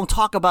saying we don't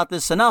talk about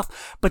this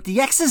enough, but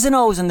the X's and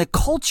O's and the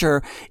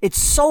culture, it's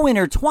so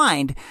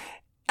intertwined.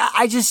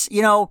 I just,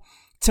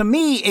 to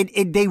me,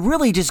 they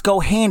really just go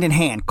hand in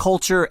hand,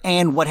 culture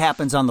and what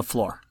happens on the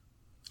floor.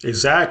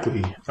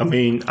 Exactly. I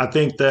mean, I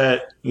think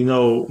that,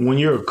 when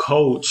you're a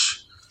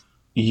coach,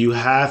 you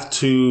have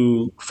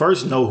to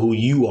first know who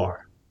you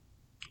are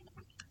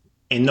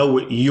and know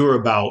what you're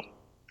about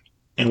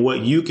and what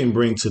you can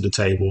bring to the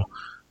table,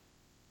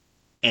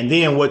 and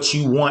then what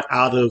you want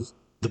out of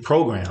the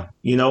program.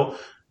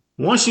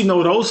 Once you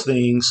know those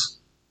things,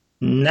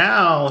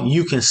 now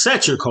you can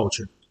set your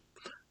culture.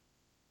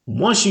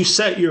 Once you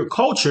set your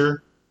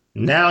culture,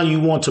 now you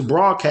want to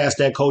broadcast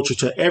that culture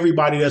to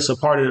everybody that's a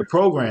part of the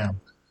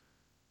program.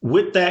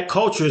 With that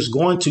culture is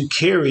going to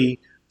carry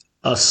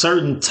a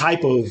certain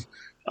type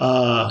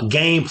of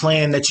game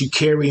plan that you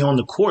carry on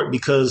the court,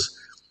 because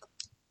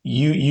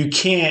you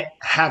can't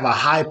have a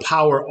high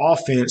power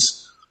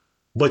offense,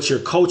 but your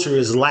culture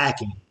is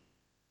lacking.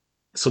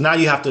 So now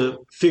you have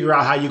to figure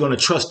out how you're going to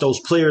trust those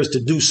players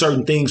to do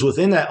certain things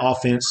within that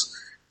offense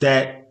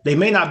that they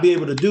may not be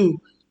able to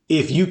do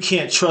if you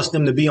can't trust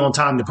them to be on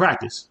time to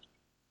practice.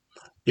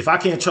 If I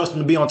can't trust them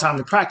to be on time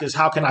to practice,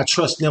 how can I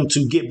trust them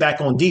to get back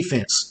on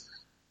defense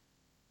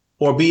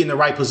or be in the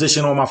right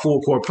position on my full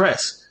court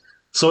press?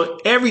 So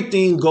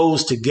everything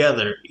goes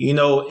together,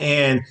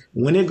 and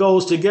when it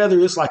goes together,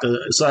 it's like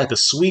a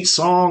sweet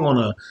song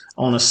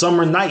on a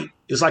summer night.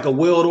 It's like a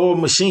well-oiled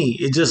machine.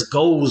 It just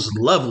goes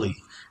lovely.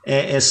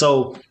 And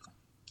so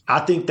I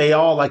think they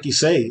all, like you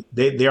say,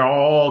 they're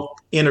all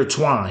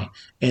intertwined.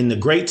 And the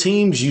great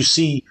teams, you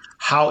see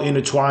how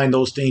intertwined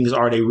those things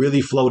are. They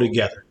really flow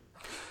together.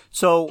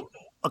 So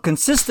a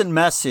consistent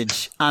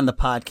message on the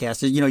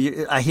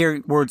podcast, I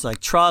hear words like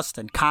trust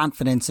and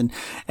confidence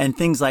and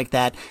things like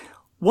that.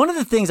 One of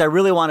the things I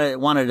really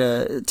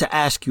wanted to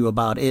ask you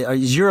about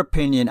is your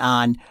opinion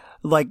on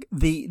like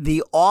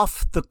the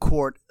off the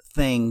court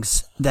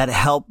things that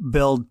help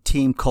build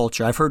team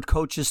culture. I've heard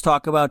coaches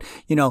talk about,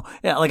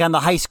 like on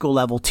the high school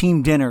level,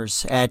 team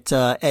dinners at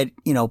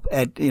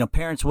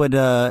parents would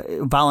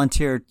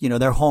volunteer,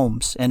 their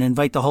homes and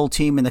invite the whole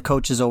team and the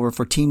coaches over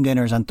for team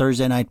dinners on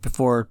Thursday night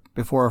before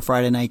a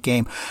Friday night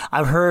game.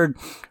 I've heard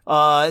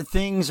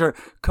things, or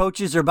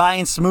coaches are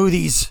buying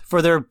smoothies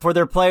for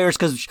their players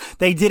because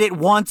they did it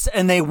once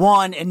and they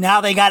won, and now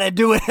they got to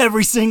do it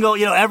every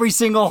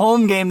single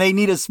home game. They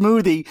need a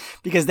smoothie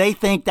because they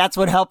think that's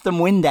what helped them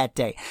win that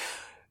day.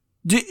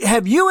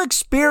 Have you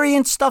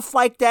experienced stuff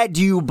like that?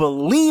 Do you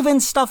believe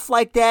in stuff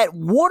like that?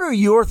 What are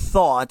your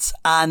thoughts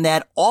on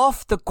that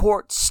off the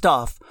court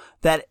stuff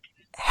that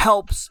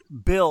helps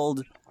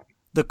build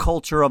the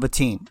culture of a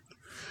team?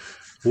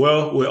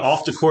 Well, with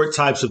off the court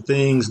types of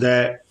things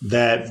that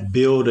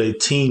build a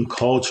team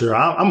culture,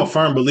 I'm a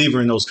firm believer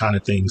in those kind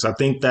of things. I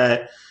think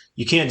that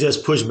you can't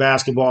just push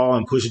basketball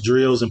and push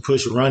drills and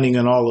push running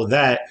and all of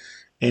that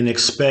and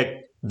expect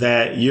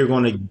that you're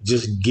going to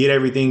just get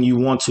everything you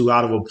want to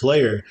out of a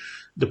player.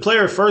 The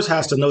player first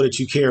has to know that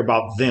you care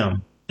about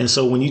them. And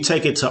so when you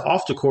take it to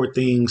off the court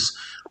things,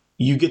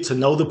 you get to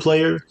know the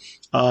player.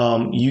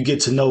 You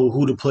get to know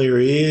who the player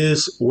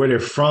is, where they're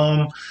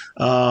from.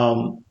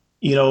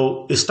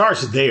 It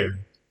starts there.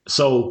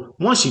 So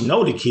once you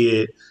know the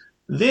kid,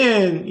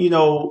 then,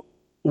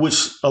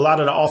 which a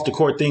lot of the off the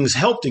court things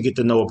help to get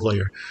to know a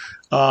player.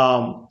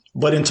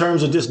 But in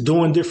terms of just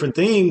doing different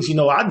things,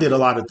 I did a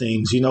lot of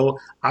things.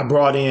 I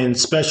brought in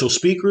special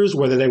speakers,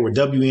 whether they were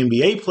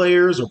WNBA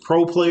players or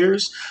pro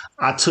players.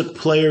 I took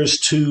players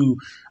to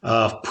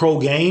pro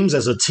games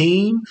as a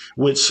team,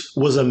 which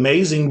was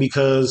amazing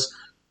because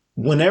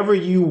whenever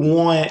you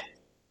want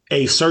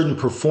a certain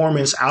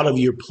performance out of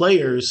your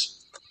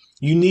players,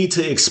 you need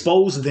to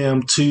expose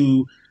them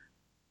to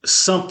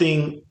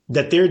something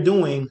that they're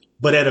doing,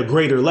 but at a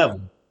greater level.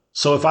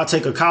 So if I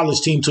take a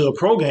college team to a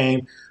pro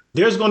game,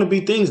 there's going to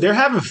be things, they're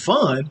having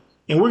fun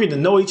and we're getting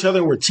to know each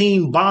other. We're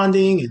team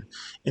bonding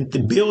and the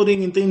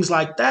building and things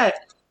like that.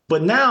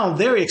 But now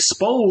they're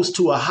exposed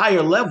to a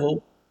higher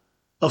level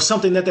of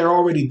something that they're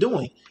already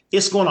doing.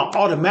 It's going to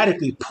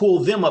automatically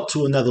pull them up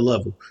to another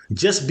level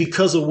just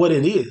because of what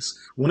it is.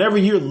 Whenever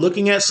you're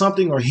looking at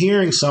something or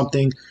hearing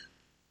something,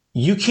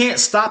 you can't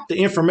stop the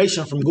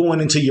information from going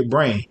into your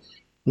brain.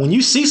 When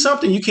you see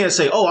something, you can't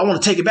say, oh, I want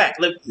to take it back.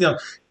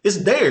 It's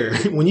there.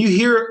 When you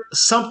hear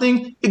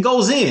something, it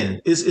goes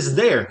in. It's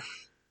there.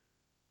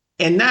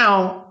 And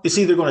now it's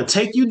either going to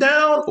take you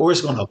down or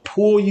it's going to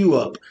pull you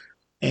up.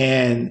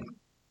 And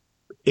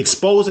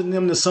exposing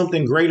them to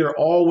something greater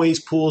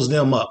always pulls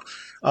them up.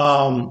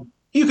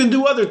 You can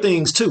do other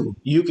things, too.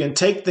 You can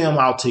take them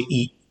out to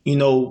eat.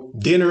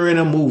 dinner and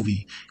a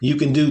movie. You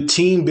can do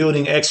team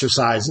building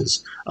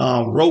exercises,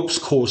 ropes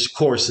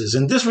courses,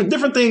 and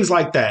different things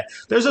like that.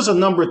 There's just a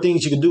number of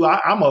things you can do.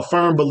 I'm a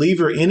firm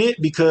believer in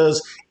it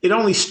because it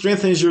only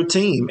strengthens your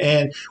team.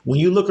 And when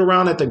you look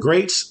around at the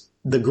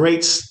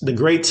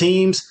great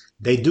teams,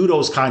 they do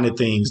those kind of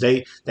things.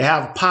 They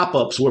have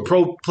pop-ups where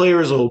pro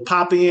players will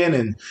pop in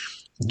and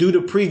do the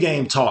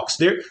pregame talks.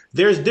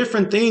 There's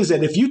different things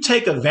that if you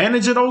take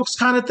advantage of those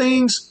kind of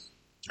things,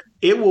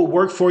 it will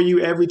work for you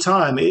every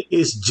time.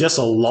 It's just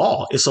a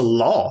law. It's a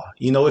law.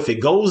 If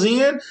it goes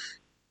in,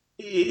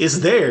 it's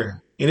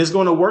there and it's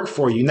going to work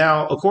for you.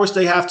 Now, of course,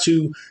 they have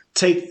to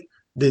take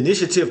the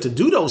initiative to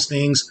do those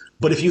things.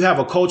 But if you have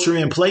a culture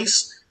in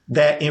place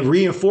that it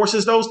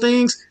reinforces those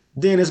things,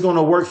 then it's going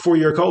to work for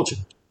your culture.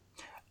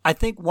 I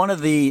think one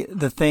of the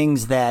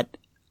things that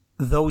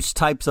those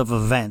types of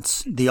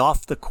events, the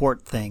off the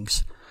court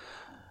things,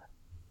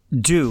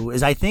 do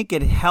is I think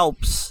it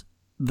helps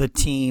the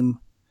team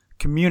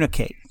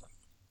communicate,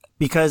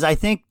 because I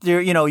think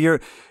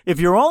if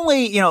you're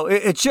only,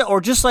 it's or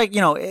just like,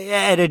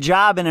 at a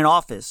job in an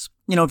office,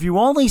 if you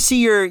only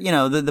see your,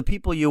 the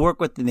people you work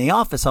with in the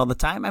office all the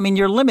time, I mean,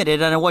 you're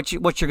limited on what you're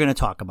going to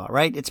talk about,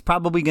 right? It's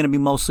probably going to be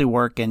mostly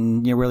work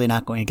and you're really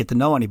not going to get to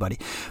know anybody.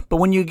 But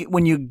when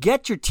you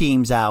get your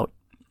teams out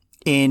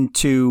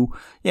into,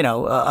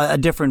 a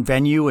different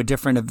venue, a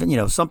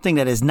different, something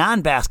that is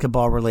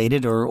non-basketball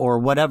related or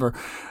whatever,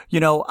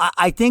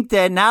 I think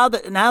that now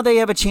they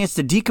have a chance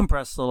to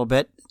decompress a little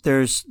bit.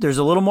 There's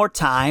a little more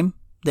time.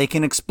 They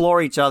can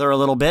explore each other a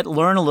little bit,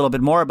 learn a little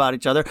bit more about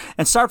each other,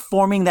 and start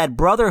forming that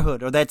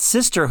brotherhood or that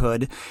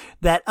sisterhood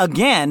that,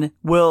 again,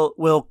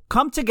 will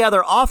come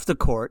together off the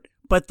court,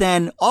 but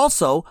then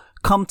also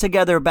come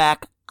together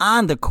back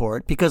on the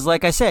court. Because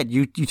like I said,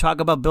 you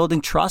talk about building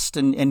trust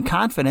and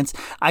confidence.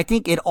 I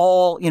think it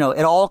all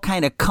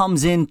kind of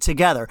comes in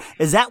together.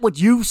 Is that what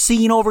you've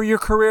seen over your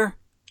career?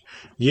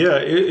 Yeah,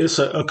 it's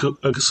a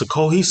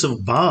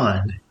cohesive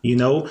bond.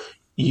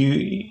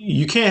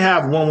 You can't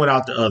have one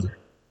without the other.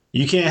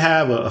 You can't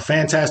have a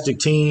fantastic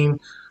team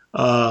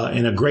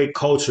and a great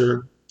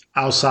culture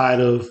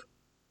outside of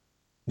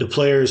the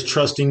players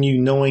trusting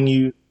you, knowing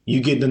you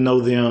get to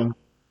know them.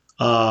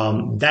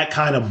 That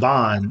kind of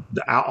bond,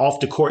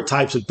 off the court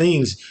types of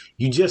things,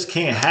 you just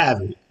can't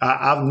have it.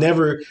 I've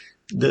never,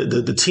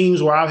 the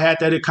teams where I've had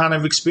that kind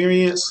of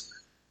experience,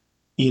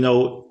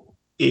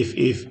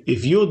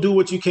 if you'll do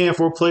what you can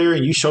for a player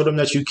and you show them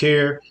that you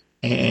care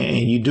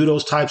and you do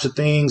those types of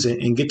things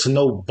and get to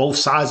know both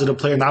sides of the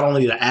player, not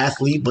only the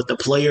athlete, but the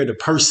player, the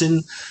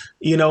person,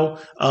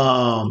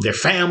 their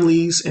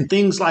families and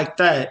things like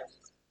that.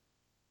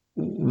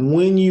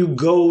 When you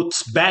go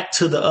back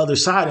to the other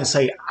side and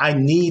say, I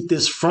need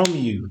this from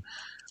you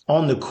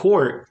on the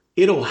court,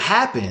 it'll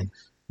happen.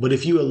 But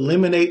if you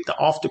eliminate the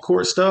off the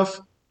court stuff,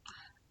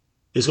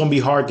 it's going to be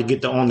hard to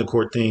get the on the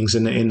court things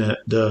and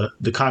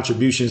the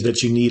contributions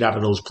that you need out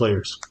of those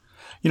players.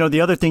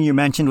 The other thing you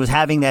mentioned was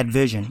having that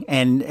vision,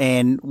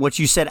 and what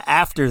you said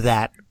after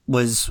that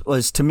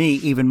was to me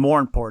even more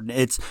important.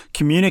 It's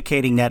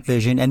communicating that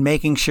vision and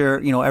making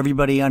sure,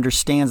 everybody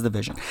understands the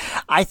vision.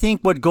 I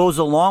think what goes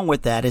along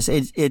with that is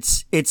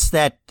it's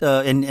that,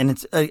 and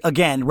it's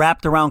again,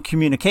 wrapped around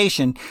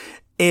communication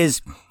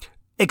is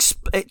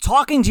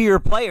talking to your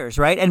players,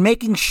 right? And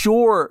making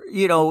sure,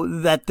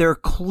 that they're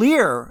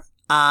clear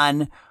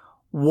on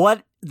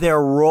what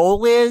their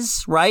role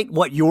is, right?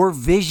 What your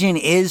vision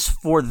is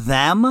for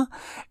them.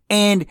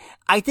 And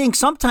I think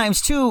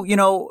sometimes too,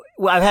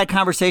 I've had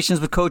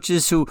conversations with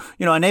coaches who,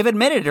 and they've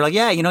admitted, they're like,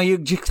 yeah,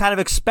 you kind of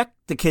expect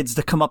the kids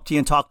to come up to you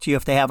and talk to you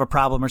if they have a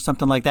problem or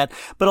something like that.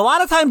 But a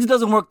lot of times it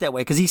doesn't work that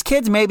way because these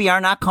kids maybe are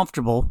not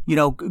comfortable,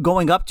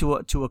 going up to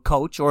a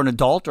coach or an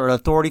adult or an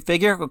authority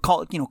figure, or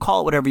call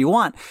it whatever you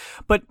want.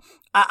 But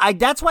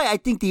that's why I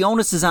think the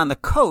onus is on the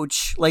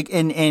coach,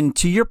 and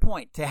to your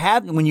point,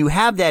 when you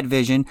have that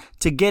vision,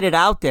 to get it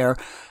out there.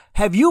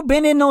 Have you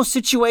been in those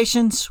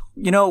situations,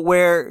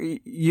 where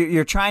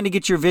you're trying to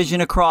get your vision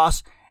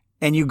across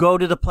and you go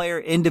to the player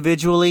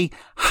individually?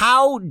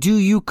 How do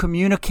you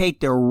communicate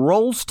their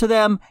roles to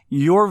them,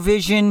 your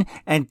vision,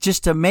 and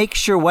just to make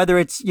sure whether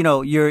it's,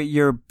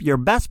 your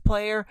best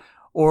player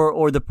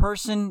or the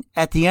person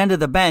at the end of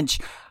the bench,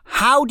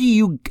 how do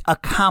you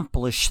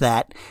accomplish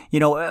that?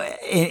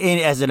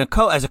 As a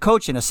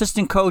coach, an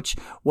assistant coach,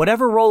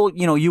 whatever role,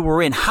 you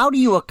were in, how do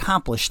you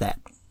accomplish that?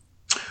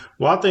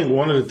 Well, I think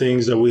one of the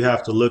things that we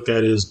have to look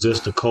at is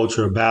just the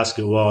culture of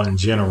basketball in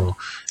general.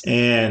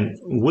 And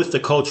with the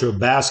culture of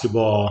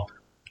basketball,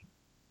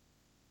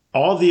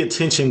 all the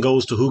attention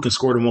goes to who can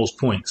score the most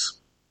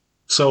points.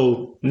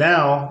 So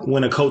now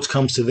when a coach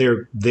comes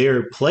to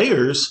their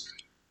players,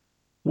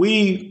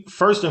 we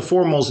first and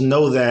foremost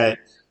know that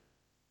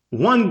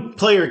one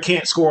player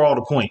can't score all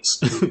the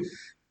points.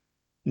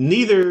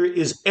 Neither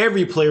is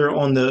every player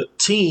on the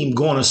team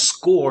going to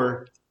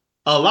score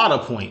a lot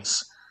of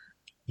points.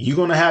 You're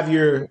going to have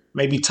your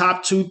maybe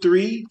top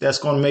 2-3 that's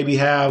going to maybe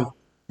have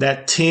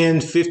that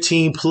 10,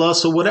 15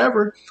 plus or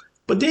whatever.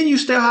 But then you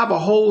still have a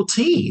whole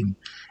team.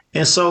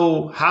 And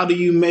so how do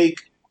you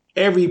make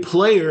every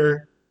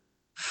player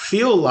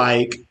feel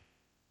like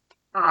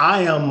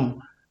I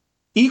am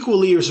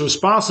equally as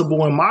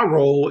responsible in my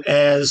role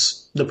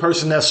as the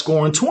person that's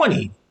scoring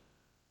 20.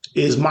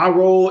 Is my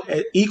role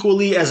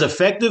equally as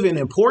effective and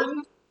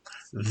important?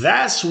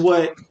 That's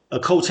what a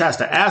coach has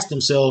to ask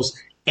themselves,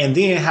 and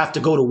then have to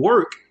go to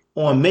work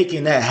on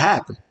making that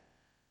happen.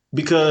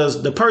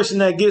 Because the person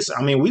that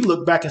we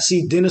look back and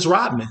see Dennis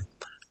Rodman.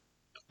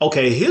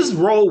 Okay, his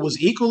role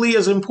was equally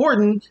as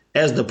important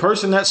as the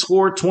person that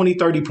scored 20,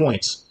 30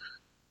 points.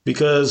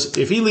 Because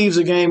if he leaves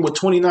a game with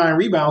 29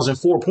 rebounds and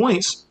 4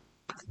 points,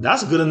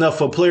 that's good enough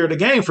for a player of the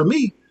game for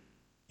me.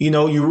 You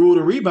rule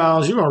the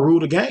rebounds, you're going to rule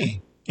the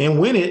game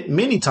and win it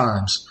many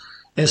times.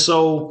 And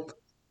so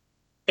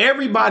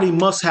everybody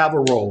must have a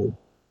role.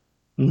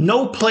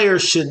 No player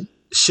should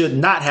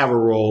not have a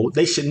role.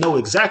 They should know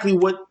exactly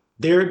what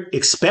they're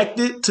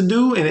expected to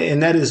do,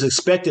 and that is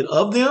expected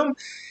of them.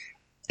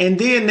 And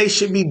then they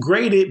should be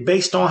graded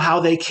based on how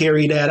they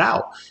carry that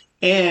out.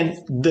 And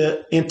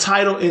the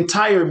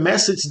entire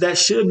message that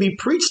should be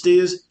preached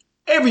is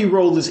every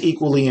role is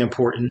equally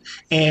important.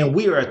 And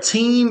we are a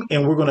team,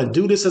 and we're going to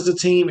do this as a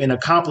team and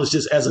accomplish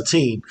this as a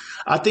team.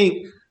 I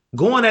think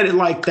going at it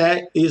like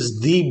that is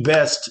the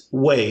best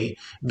way,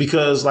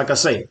 because, like I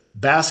say,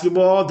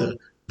 basketball,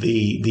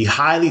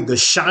 the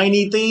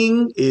shiny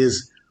thing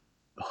is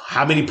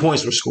how many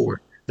points were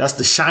scored. That's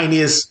the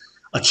shiniest,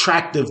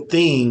 attractive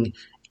thing.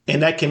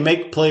 And that can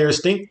make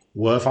players think,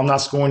 well, if I'm not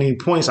scoring any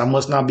points, I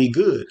must not be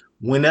good,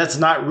 when that's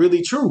not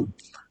really true.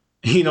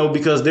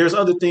 Because there's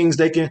other things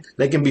they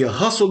can be a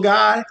hustle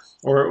guy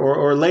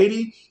or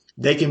lady.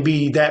 They can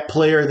be that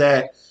player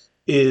that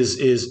is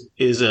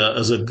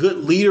a good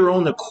leader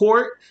on the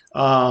court,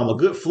 a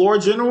good floor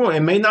general,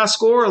 and may not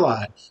score a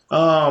lot.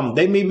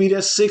 They may be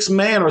that sixth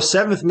man or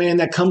seventh man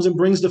that comes and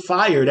brings the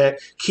fire, that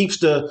keeps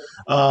the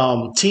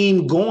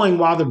team going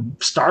while the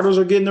starters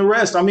are getting the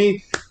rest.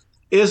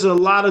 It's a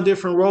lot of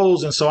different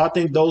roles, and so I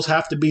think those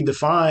have to be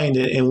defined.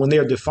 And when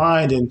they're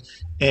defined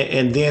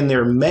and then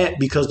they're met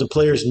because the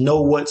players know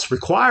what's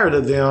required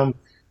of them,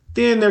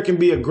 then there can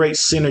be a great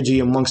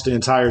synergy amongst the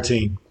entire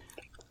team.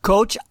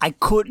 Coach, I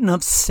couldn't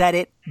have said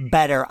it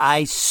better.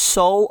 I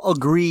so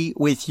agree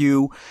with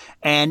you.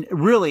 And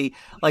really,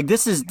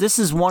 this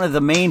is one of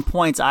the main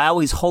points I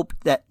always hope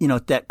that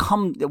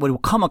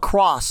would come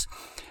across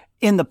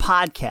in the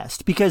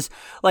podcast, because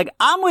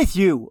I'm with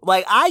you.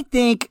 I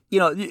think,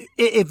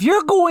 if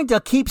you're going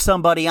to keep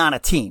somebody on a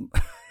team,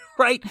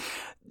 right,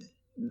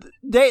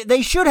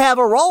 they should have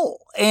a role.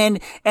 And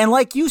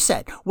like you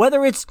said,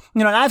 whether it's,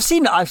 and I've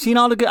seen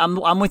all the good,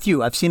 I'm with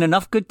you. I've seen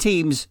enough good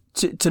teams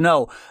to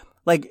know,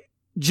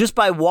 just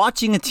by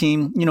watching a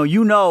team,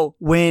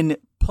 when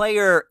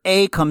player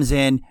A comes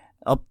in,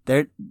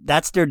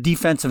 that's their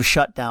defensive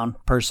shutdown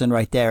person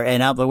right there.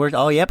 And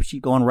she's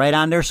going right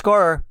on their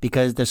scorer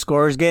because the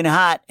scorer's getting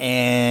hot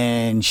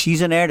and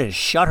she's in there to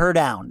shut her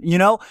down.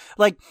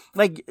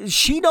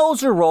 She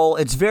knows her role.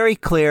 It's very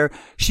clear.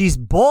 She's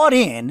bought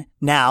in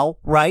now,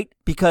 right?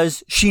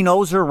 Because she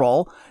knows her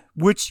role,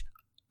 which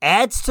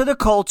adds to the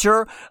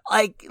culture.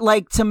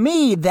 To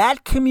me,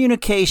 that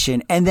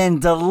communication and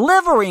then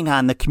delivering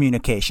on the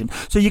communication.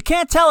 So you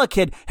can't tell a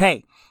kid,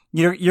 hey,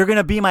 you're going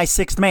to be my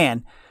sixth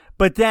man.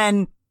 But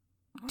then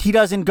he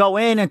doesn't go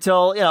in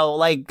until,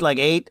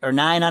 8 or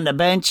 9 on the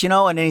bench,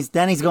 and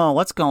then he's going,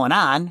 what's going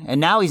on? And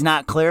now he's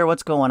not clear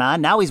what's going on.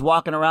 Now he's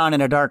walking around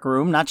in a dark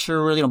room, not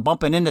sure,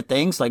 bumping into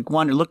things,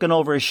 looking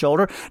over his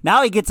shoulder.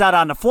 Now he gets out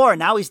on the floor, and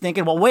now he's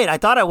thinking, well, wait, I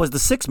thought I was the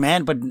sixth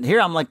man, but here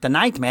I'm the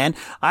ninth man.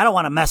 I don't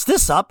want to mess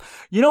this up.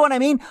 You know what I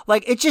mean?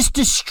 It just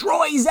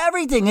destroys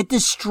everything. It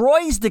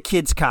destroys the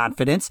kid's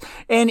confidence.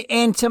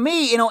 And to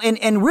me,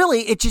 and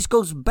really it just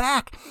goes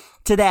back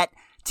to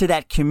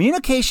that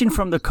communication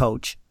from the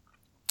coach,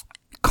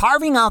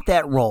 carving out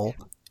that role,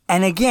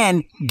 and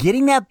again,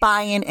 getting that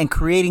buy-in and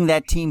creating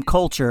that team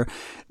culture.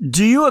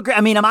 Do you agree?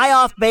 Am I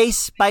off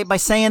base by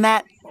saying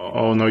that?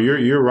 Oh no,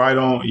 you're right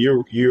on.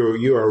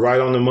 You are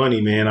right on the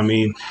money, man.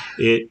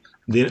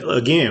 Then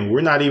again, we're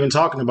not even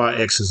talking about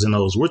X's and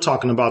O's. We're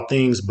talking about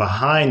things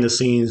behind the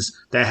scenes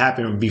that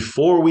happen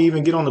before we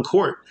even get on the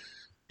court.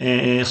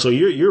 And so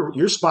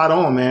you're spot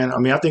on, man.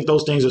 I think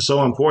those things are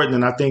so important,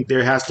 and I think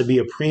there has to be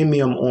a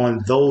premium on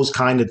those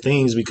kind of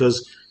things,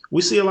 because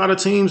we see a lot of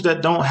teams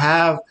that don't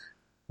have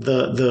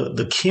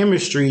the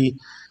chemistry,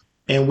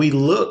 and we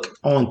look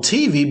on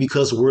TV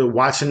because we're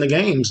watching the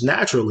games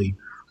naturally.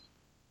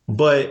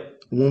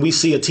 But when we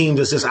see a team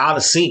that's just out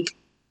of sync,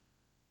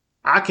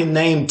 I can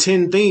name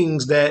 10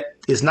 things that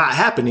is not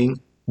happening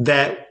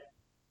that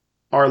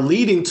are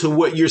leading to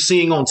what you're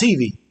seeing on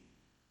TV.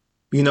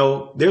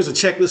 There's a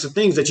checklist of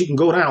things that you can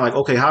go down,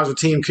 okay, how's your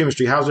team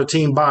chemistry? How's their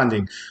team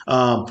bonding?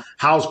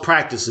 How's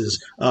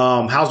practices?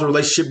 How's the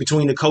relationship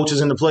between the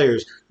coaches and the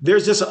players?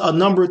 There's just a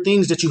number of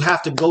things that you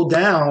have to go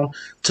down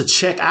to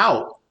check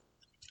out,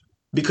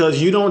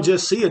 because you don't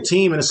just see a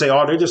team and say,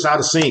 oh, they're just out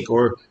of sync,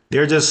 or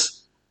they're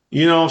just,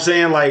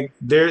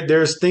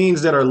 there's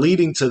things that are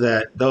leading to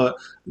that.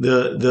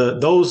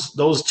 Those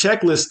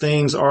checklist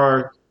things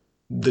are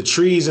the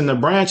trees and the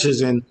branches,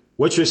 and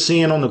what you're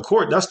seeing on the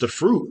court, that's the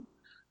fruit,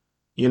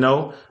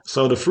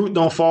 so the fruit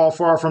don't fall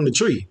far from the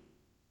tree,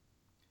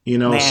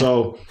 Man.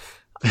 so.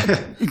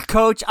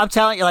 Coach, I'm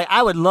telling you,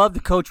 I would love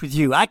to coach with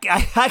you. I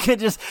could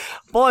just,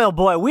 boy, oh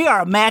boy, we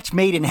are a match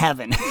made in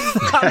heaven.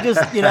 I'm just,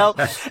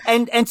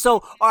 and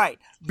so, all right,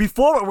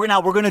 before we're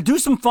going to do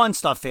some fun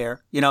stuff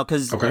here,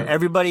 because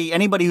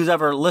anybody who's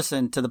ever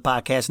listened to the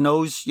podcast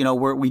knows,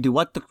 where we do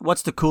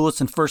what's the coolest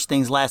and first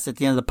things last at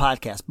the end of the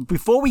podcast. But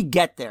before we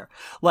get there,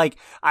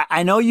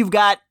 I know you've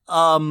got,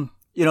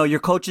 your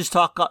coaches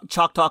Chalk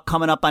Talk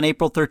coming up on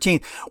April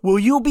 13th. Will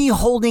you be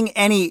holding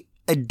any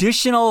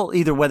additional,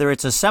 either whether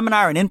it's a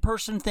seminar, an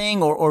in-person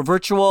thing, or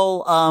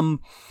virtual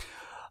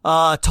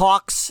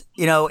talks,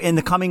 in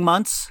the coming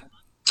months?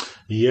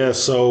 Yeah,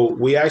 so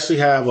we actually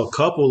have a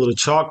couple of the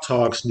Chalk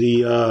Talks.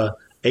 The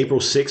April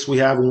 6th, we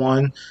have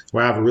one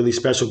where I have a really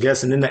special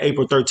guest. And then the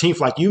April 13th,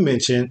 like you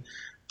mentioned,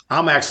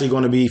 I'm actually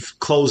going to be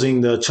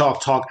closing the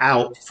Chalk Talk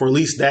out for at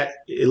least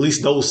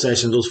those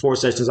sessions, those 4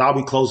 sessions. I'll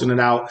be closing it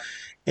out.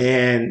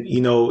 And,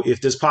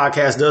 if this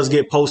podcast does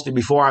get posted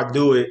before I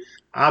do it,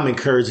 I'm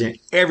encouraging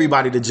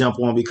everybody to jump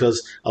on,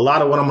 because a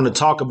lot of what I'm going to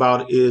talk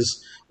about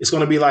is it's going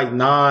to be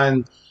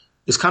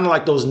it's kind of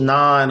like those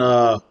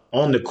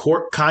on the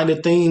court kind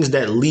of things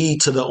that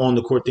lead to the on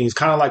the court things,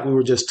 kind of like we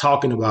were just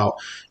talking about.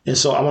 And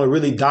so I want to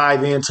really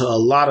dive into a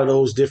lot of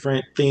those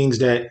different things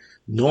that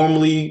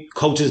normally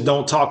coaches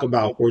don't talk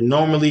about, or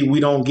normally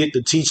we don't get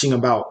the teaching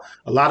about.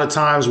 A lot of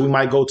times we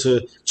might go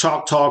to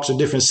Chalk Talks or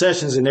different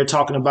sessions and they're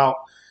talking about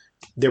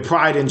their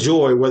pride and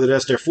joy, whether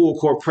that's their full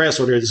court press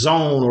or their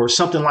zone or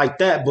something like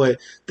that. But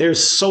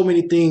there's so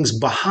many things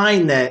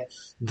behind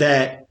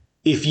that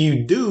if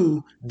you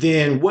do,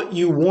 then what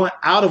you want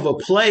out of a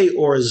play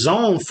or a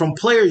zone from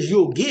players,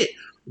 you'll get.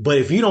 But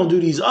if you don't do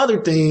these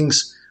other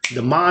things,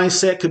 the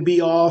mindset could be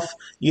off.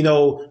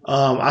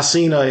 I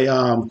seen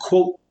a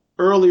quote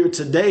earlier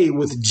today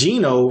with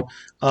Gino.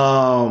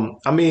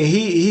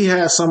 He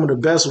has some of the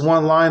best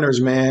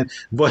one-liners, man.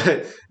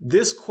 But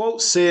this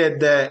quote said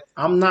that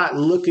I'm not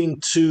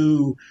looking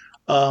to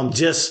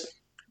just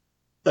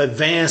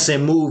advance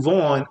and move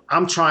on.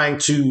 I'm trying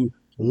to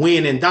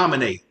win and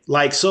dominate.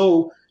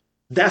 So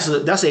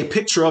that's a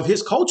picture of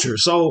his culture.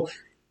 So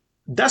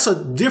that's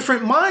a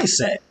different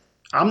mindset.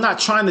 I'm not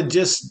trying to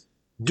just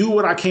do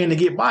what I can to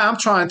get by. I'm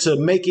trying to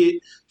make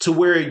it to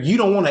where you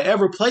don't want to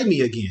ever play me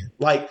again.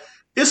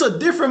 It's a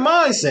different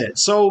mindset.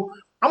 So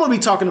I'm going to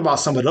be talking about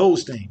some of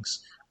those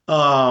things,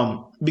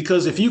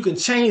 because if you can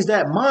change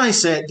that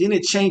mindset, then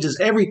it changes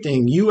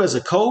everything. You as a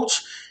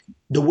coach,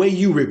 the way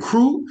you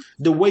recruit,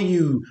 the way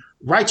you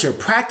write your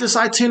practice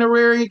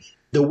itinerary,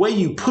 the way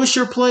you push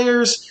your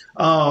players,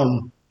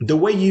 the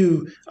way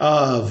you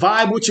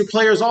vibe with your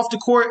players off the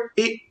court,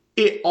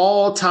 it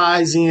all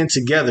ties in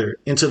together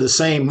into the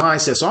same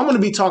mindset. So I'm going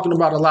to be talking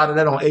about a lot of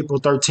that on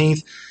April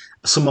 13th,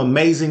 some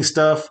amazing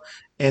stuff.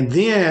 And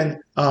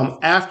then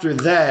after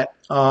that,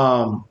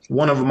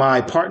 one of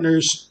my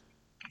partners,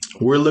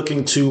 we're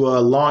looking to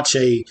launch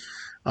a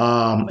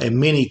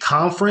mini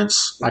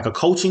conference, like a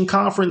coaching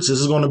conference. This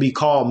is going to be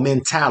called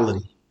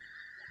Mentality.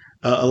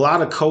 A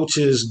lot of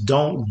coaches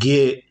don't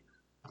get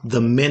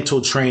the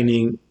mental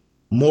training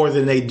more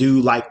than they do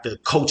like the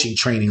coaching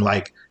training,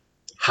 like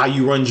how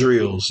you run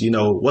drills,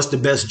 what's the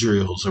best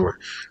drills, or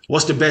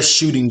what's the best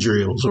shooting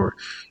drills, or,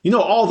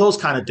 all those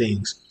kind of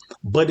things.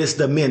 But it's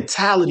the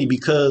mentality,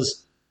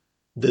 because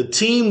the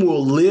team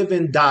will live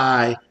and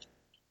die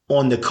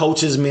on the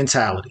coach's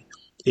mentality.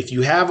 If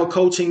you have a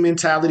coaching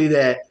mentality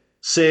that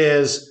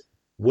says,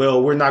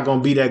 well, we're not going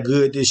to be that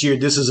good this year,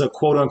 this is a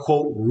quote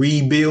unquote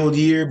rebuild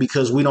year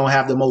because we don't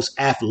have the most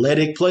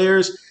athletic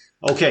players.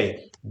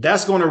 Okay,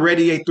 that's going to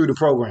radiate through the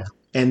program,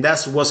 and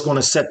that's what's going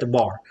to set the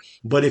bar.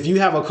 But if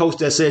you have a coach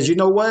that says, you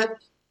know what,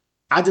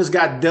 I just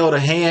got dealt a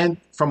hand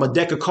from a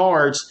deck of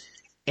cards,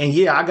 and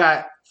yeah, I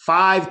got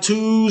 5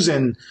 2s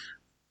and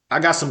I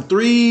got some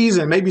 3s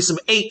and maybe some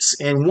 8s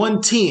and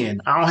 1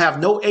 10. I don't have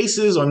no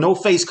aces or no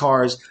face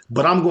cards,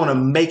 but I'm going to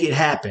make it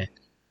happen.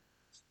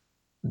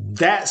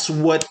 That's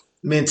what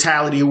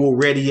mentality will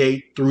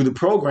radiate through the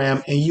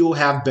program, and you'll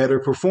have better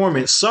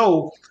performance.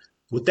 So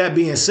with that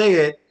being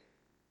said,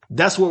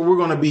 that's what we're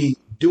going to be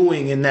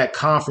doing in that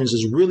conference,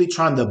 is really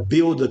trying to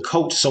build the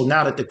coach. So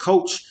now that the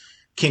coach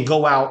can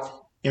go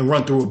out and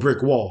run through a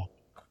brick wall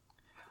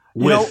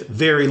with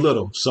very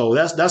little. So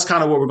that's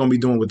kind of what we're going to be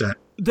doing with that.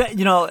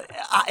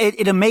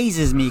 It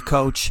amazes me,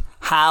 Coach,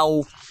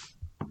 how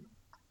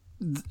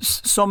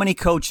so many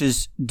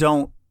coaches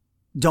don't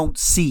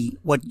see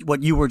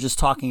what you were just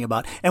talking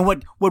about. And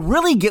what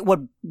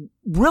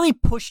really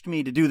pushed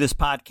me to do this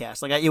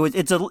podcast,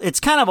 it's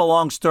kind of a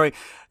long story,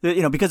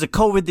 because of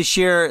COVID this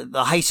year,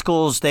 the high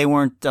schools, they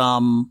weren't,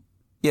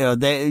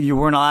 you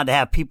weren't allowed to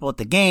have people at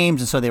the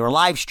games. And so they were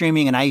live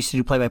streaming, and I used to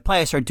do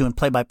play-by-play. I started doing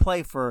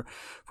play-by-play for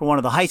one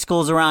of the high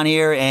schools around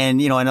here. And,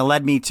 and it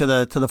led me to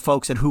the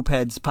folks at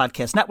Hoopheads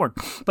Podcast Network.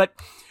 But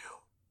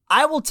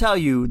I will tell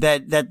you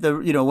that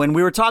when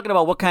we were talking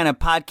about what kind of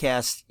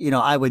podcast,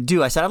 I would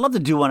do, I said, I'd love to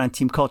do one on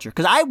team culture.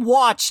 Because I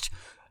watched,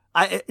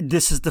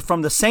 this is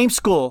from the same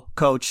school,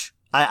 Coach.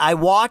 I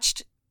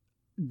watched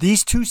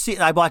these two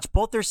I watched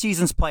both their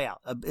seasons play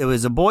out. It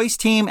was a boys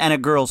team and a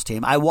girls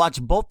team. I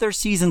watched both their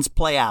seasons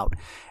play out.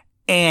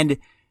 And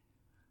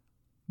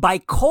by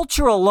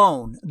culture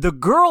alone, the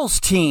girls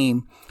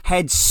team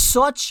had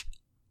such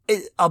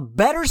a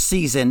better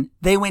season.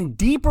 They went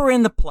deeper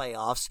in the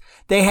playoffs.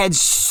 They had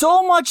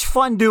so much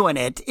fun doing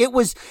it. It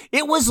was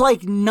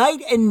like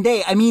night and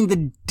day. I mean,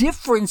 the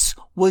difference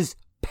was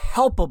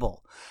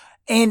palpable.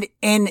 And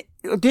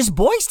this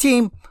boys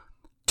team,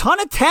 ton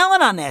of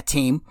talent on that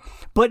team,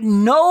 but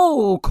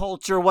no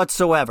culture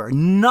whatsoever.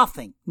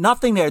 Nothing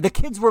there. The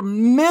kids were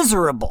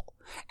miserable.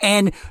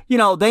 And,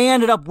 they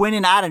ended up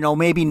winning, I don't know,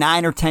 maybe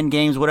 9 or 10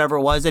 games, whatever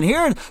it was. And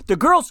here, the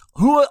girls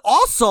who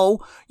also,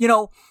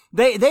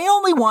 they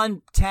only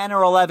won 10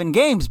 or 11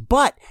 games,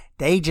 but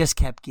they just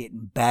kept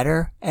getting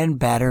better and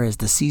better as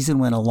the season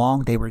went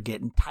along. They were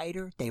getting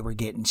tighter. They were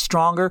getting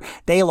stronger.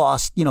 They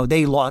lost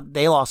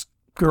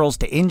girls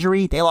to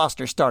injury. They lost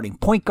their starting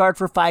point guard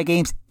for 5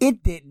 games.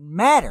 It didn't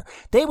matter.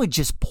 They would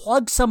just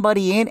plug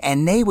somebody in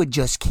and they would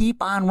just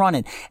keep on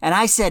running. And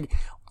I said,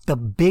 the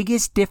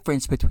biggest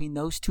difference between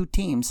those two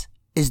teams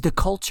is the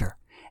culture.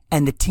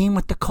 And the team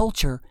with the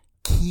culture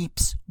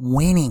keeps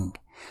winning.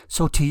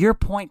 So to your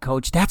point,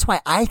 Coach, that's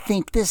why I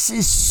think this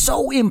is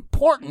so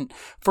important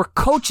for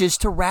coaches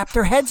to wrap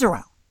their heads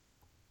around.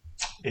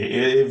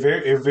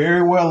 It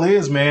very well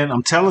is, man.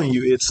 I'm telling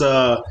you, it's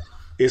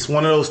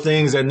one of those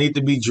things that need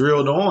to be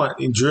drilled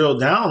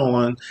down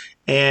on.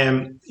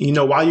 And,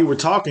 while you were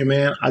talking,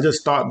 man, I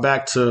just thought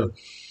back to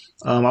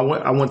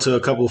I went to a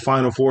couple of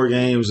Final Four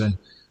games and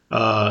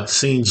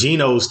seen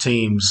Gino's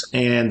teams.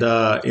 And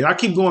I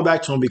keep going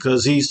back to him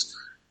because he's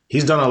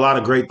done a lot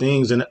of great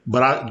things.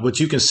 But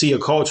you can see a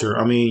culture.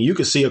 I mean, you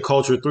can see a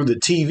culture through the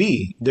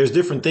TV. There's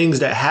different things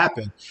that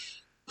happen.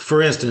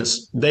 For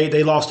instance,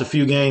 they lost a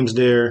few games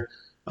there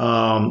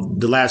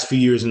the last few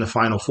years in the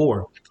Final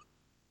Four.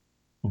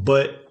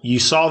 But you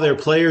saw their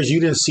players. You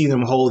didn't see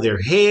them hold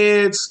their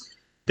heads.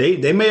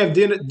 They may have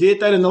did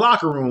that in the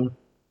locker room,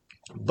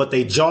 but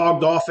they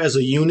jogged off as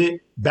a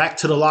unit back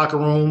to the locker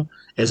room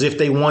as if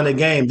they won a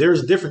game.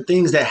 There's different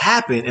things that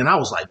happen, and I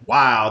was like,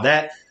 wow,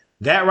 that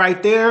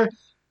right there,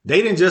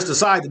 they didn't just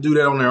decide to do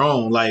that on their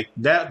own. Like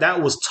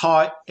that was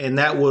taught, and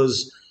that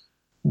was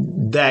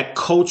that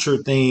culture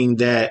thing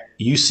that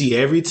you see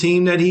every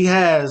team that he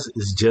has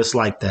is just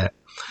like that.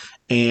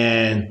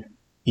 And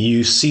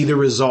you see the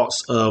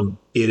results of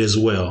it as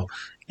well.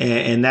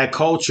 And that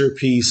culture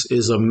piece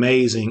is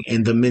amazing.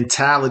 And the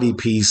mentality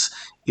piece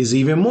is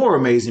even more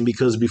amazing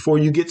because before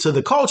you get to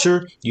the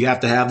culture, you have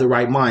to have the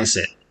right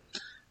mindset.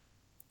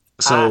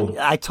 So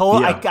I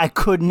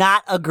could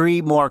not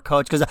agree more,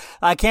 Coach, because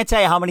I can't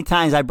tell you how many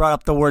times I brought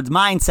up the words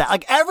mindset.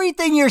 Like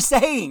everything you're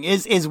saying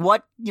is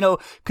what,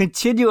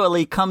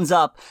 continually comes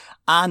up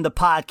on the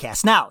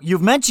podcast. Now,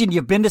 you've mentioned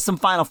you've been to some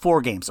Final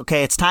Four games.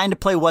 Okay, it's time to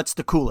play What's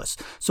the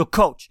Coolest. So,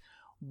 Coach,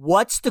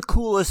 what's the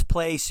coolest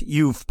place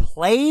you've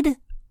played,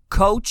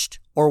 coached,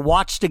 or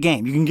watched a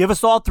game? You can give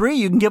us all three.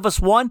 You can give us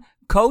one.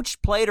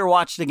 Coached, played, or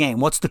watched a game.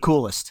 What's the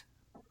coolest?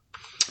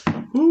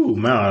 Ooh,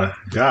 man,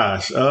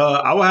 gosh.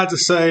 I would have to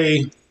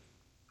say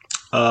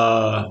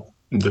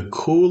the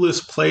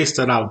coolest place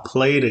that I've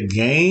played a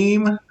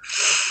game.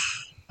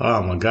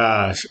 Oh, my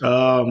gosh.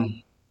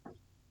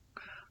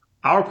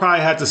 I would probably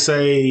have to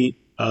say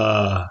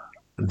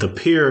the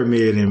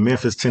Pyramid in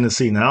Memphis,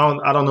 Tennessee. Now,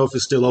 I don't know if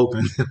it's still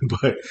open,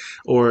 but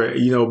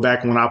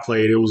back when I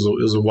played, it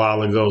was a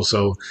while ago.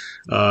 So,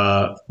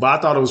 but I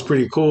thought it was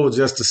pretty cool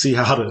just to see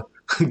how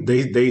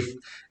they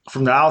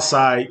from the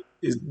outside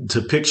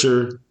to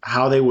picture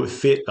how they would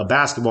fit a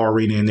basketball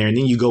arena in there, and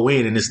then you go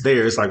in and it's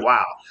there. It's like,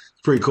 wow,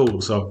 it's pretty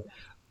cool. So,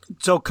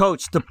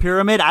 Coach, the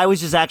Pyramid. I was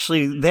just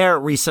actually there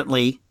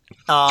recently.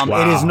 Wow.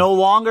 It is no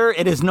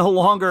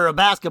longer a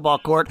basketball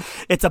court.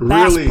 It's a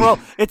Really?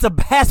 It's a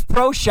Bass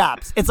Pro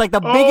Shops. It's like the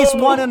biggest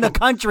one in the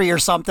country or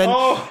something.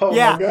 Oh,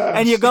 yeah. my gosh.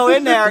 And you go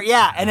in there,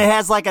 yeah, and it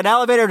has like an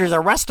elevator. There's a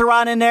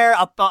restaurant in there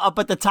up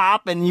at the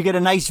top, and you get a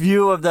nice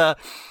view of the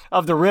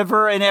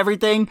river and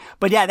everything.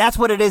 But yeah, that's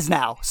what it is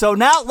now. So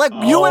now, look,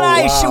 you and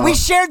I, wow. we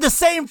shared the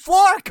same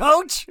floor,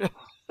 Coach.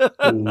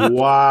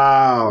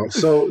 Wow.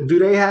 So do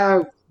they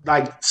have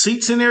like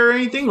seats in there or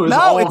anything? Or is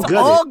No, it it's gutted?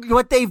 all,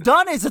 what they've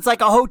done is it's like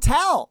a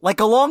hotel.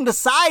 Like along the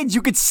sides,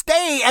 you could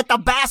stay at the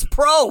Bass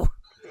Pro.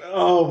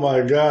 Oh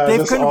my God. They've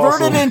that's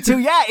converted awesome.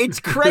 into,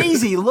 it's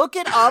crazy. Look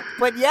it up.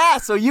 But yeah,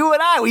 so you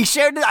and I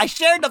shared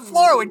the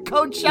floor with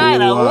Coach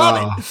Shine. I Wow.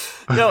 love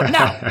it.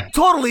 Now,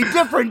 totally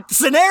different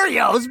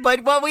scenarios,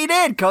 but what we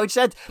did, Coach.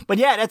 But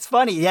yeah, that's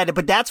funny. Yeah,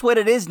 but that's what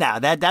it is now.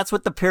 That's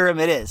what the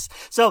Pyramid is.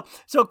 So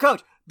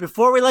Coach,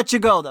 before we let you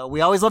go, though,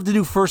 we always love to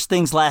do first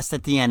things last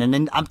at the end. And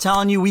then I'm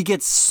telling you, we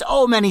get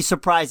so many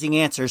surprising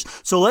answers.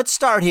 So let's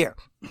start here.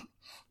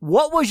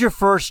 What was your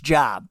first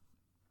job?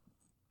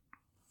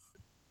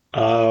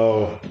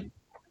 Oh,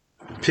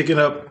 picking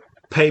up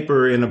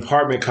paper in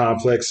apartment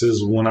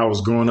complexes when I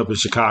was growing up in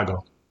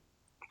Chicago.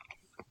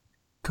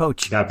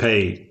 Coach, Got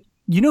paid.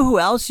 you know who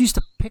else used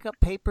to pick up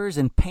papers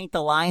and paint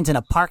the lines in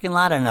a parking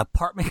lot at an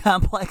apartment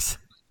complex?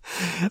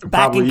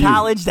 Back in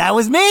college, that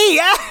was me.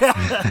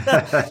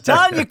 Yeah.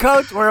 Telling you,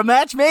 Coach, we're a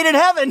match made in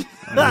heaven.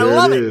 I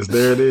love it.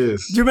 There it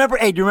is. Do you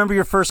remember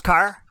your first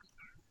car?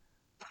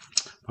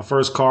 My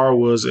first car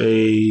was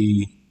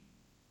a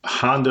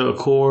Honda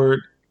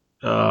Accord,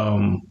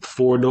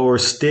 4-door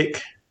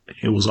stick.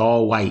 It was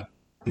all white.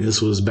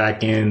 This was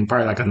back in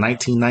probably like a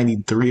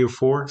 1993 or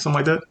 4, something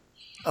like that.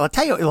 I'll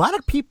tell you, a lot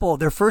of people,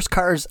 their first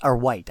cars are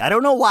white. I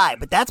don't know why,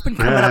 but that's been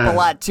coming up a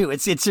lot too.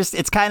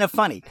 It's kind of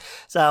funny.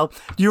 So,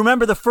 do you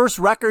remember the first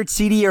record,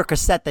 CD, or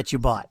cassette that you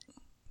bought?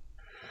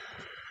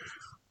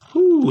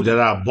 Ooh,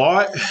 that I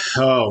bought?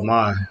 Oh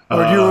my!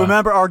 Or do you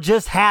remember, or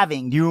just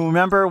having? Do you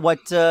remember what?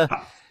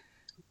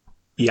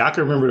 Yeah, I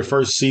can remember the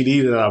first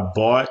CD that I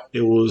bought.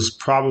 It was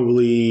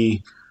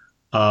probably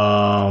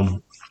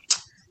Monica.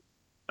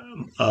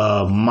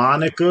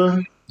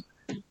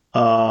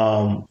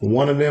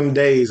 One of them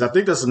days. I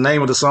think that's the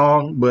name of the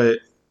song, but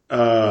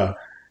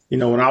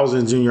when I was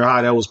in junior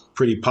high, that was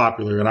pretty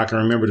popular, and I can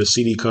remember the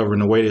CD cover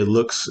and the way it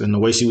looks and the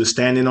way she was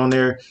standing on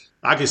there.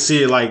 I could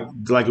see it like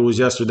it was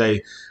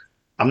yesterday.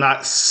 I'm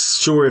not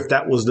sure if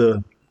that was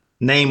the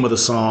name of the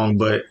song,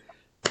 but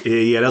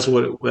yeah, that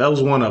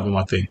was one of them,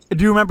 I think.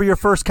 Do you remember your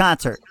first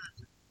concert?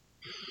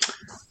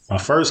 My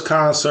first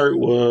concert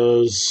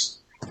was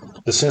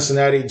the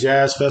Cincinnati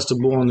Jazz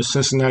Festival on the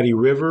Cincinnati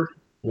River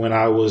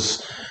that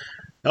was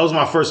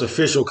my first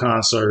official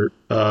concert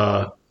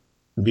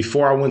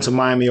before I went to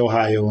Miami,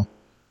 Ohio.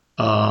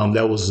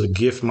 That was a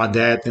gift. My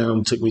dad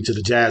took me to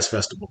the Jazz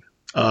Festival.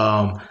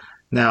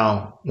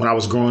 Now, when I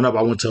was growing up,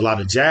 I went to a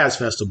lot of jazz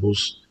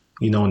festivals,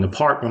 in the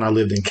park when I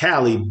lived in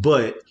Cali,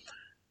 but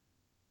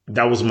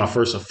that was my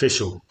first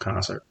official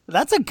concert.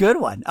 That's a good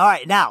one. All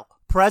right, now,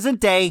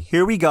 present day,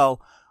 here we go.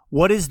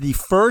 What is the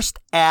first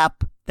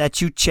app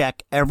that you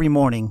check every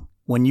morning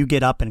when you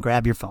get up and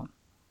grab your phone?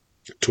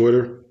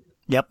 Twitter.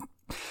 Yep.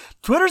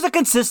 Twitter's a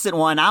consistent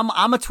one.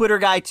 I'm a Twitter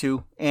guy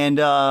too, and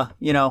and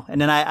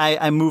then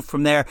I moved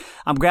from there.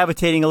 I'm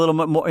gravitating a little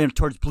bit more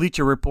towards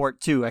Bleacher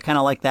Report too. I kind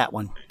of like that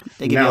one.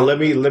 Now let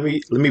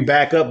me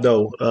back up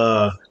though.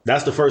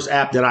 That's the first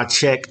app that I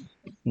check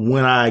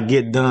when I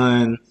get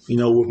done,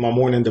 with my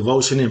morning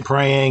devotion and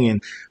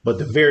praying. But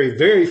the very,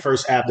 very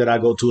first app that I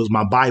go to is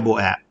my Bible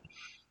app.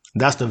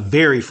 That's the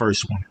very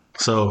first one.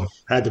 So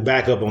I had to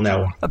back up on that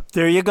one.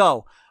 There you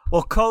go.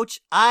 Well, Coach,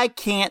 I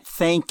can't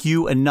thank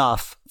you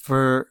enough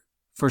for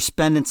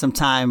spending some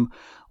time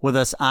with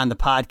us on the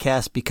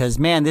podcast because,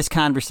 man, this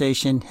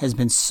conversation has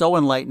been so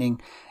enlightening.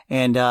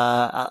 And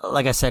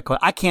like I said, Coach,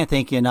 I can't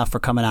thank you enough for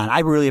coming on. I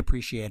really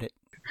appreciate it.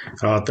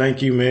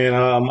 Thank you, man.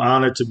 I'm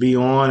honored to be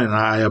on, and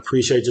I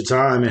appreciate your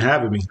time and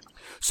having me.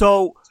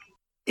 So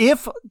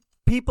if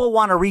people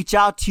want to reach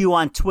out to you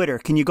on Twitter,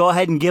 can you go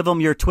ahead and give them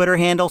your Twitter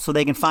handle so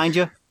they can find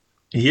you?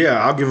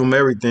 Yeah, I'll give them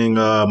everything.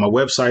 My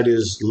website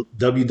is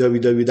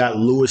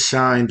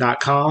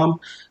www.lewisshine.com.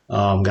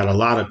 Got a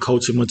lot of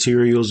coaching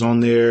materials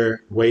on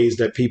there, ways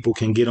that people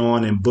can get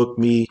on and book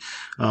me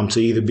to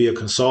either be a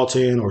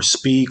consultant or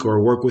speak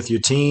or work with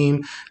your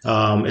team,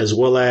 as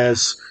well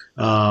as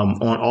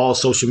on all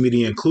social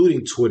media,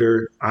 including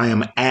Twitter. I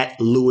am at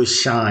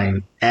Lewis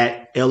Shine,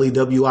 at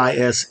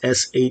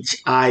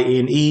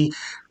LEWISSHINE.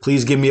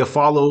 Please give me a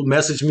follow,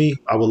 message me.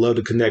 I would love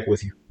to connect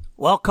with you.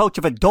 Well, Coach,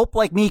 if a dope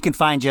like me can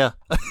find you,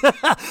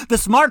 the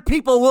smart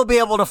people will be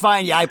able to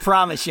find you. I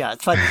promise you.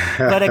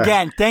 But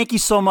again, thank you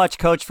so much,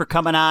 Coach, for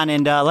coming on,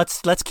 and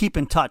let's keep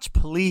in touch,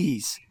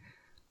 please.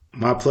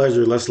 My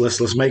pleasure. Let's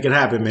make it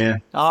happen,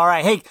 man. All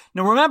right. Hey,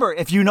 now remember,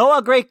 if you know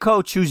a great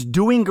coach who's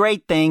doing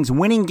great things,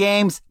 winning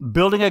games,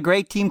 building a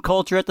great team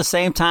culture at the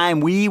same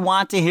time, we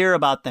want to hear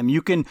about them.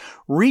 You can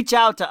reach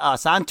out to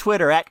us on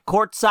Twitter at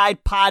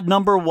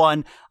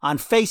CourtsidePod1, on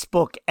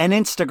Facebook and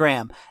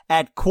Instagram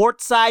at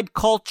Courtside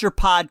Culture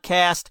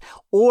Podcast,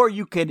 or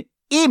you could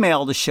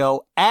email the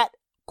show at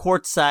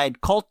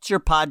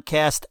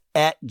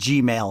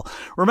CourtsideCulturePodcast@gmail.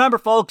 Remember,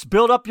 folks,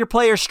 build up your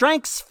player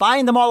strengths,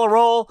 find them all a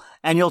role,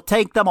 and you'll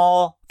take them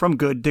all from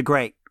good to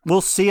great.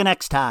 We'll see you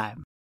next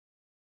time.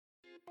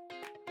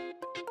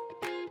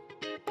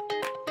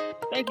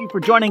 Thank you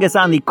for joining us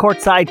on the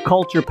Courtside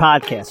Culture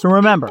Podcast. So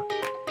remember,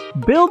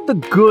 build the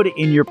good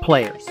in your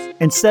players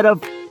instead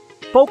of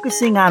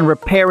focusing on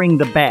repairing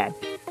the bad.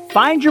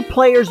 Find your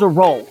players a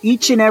role,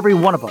 each and every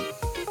one of them,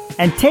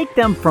 and take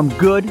them from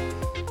good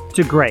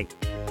to great.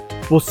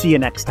 We'll see you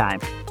next time.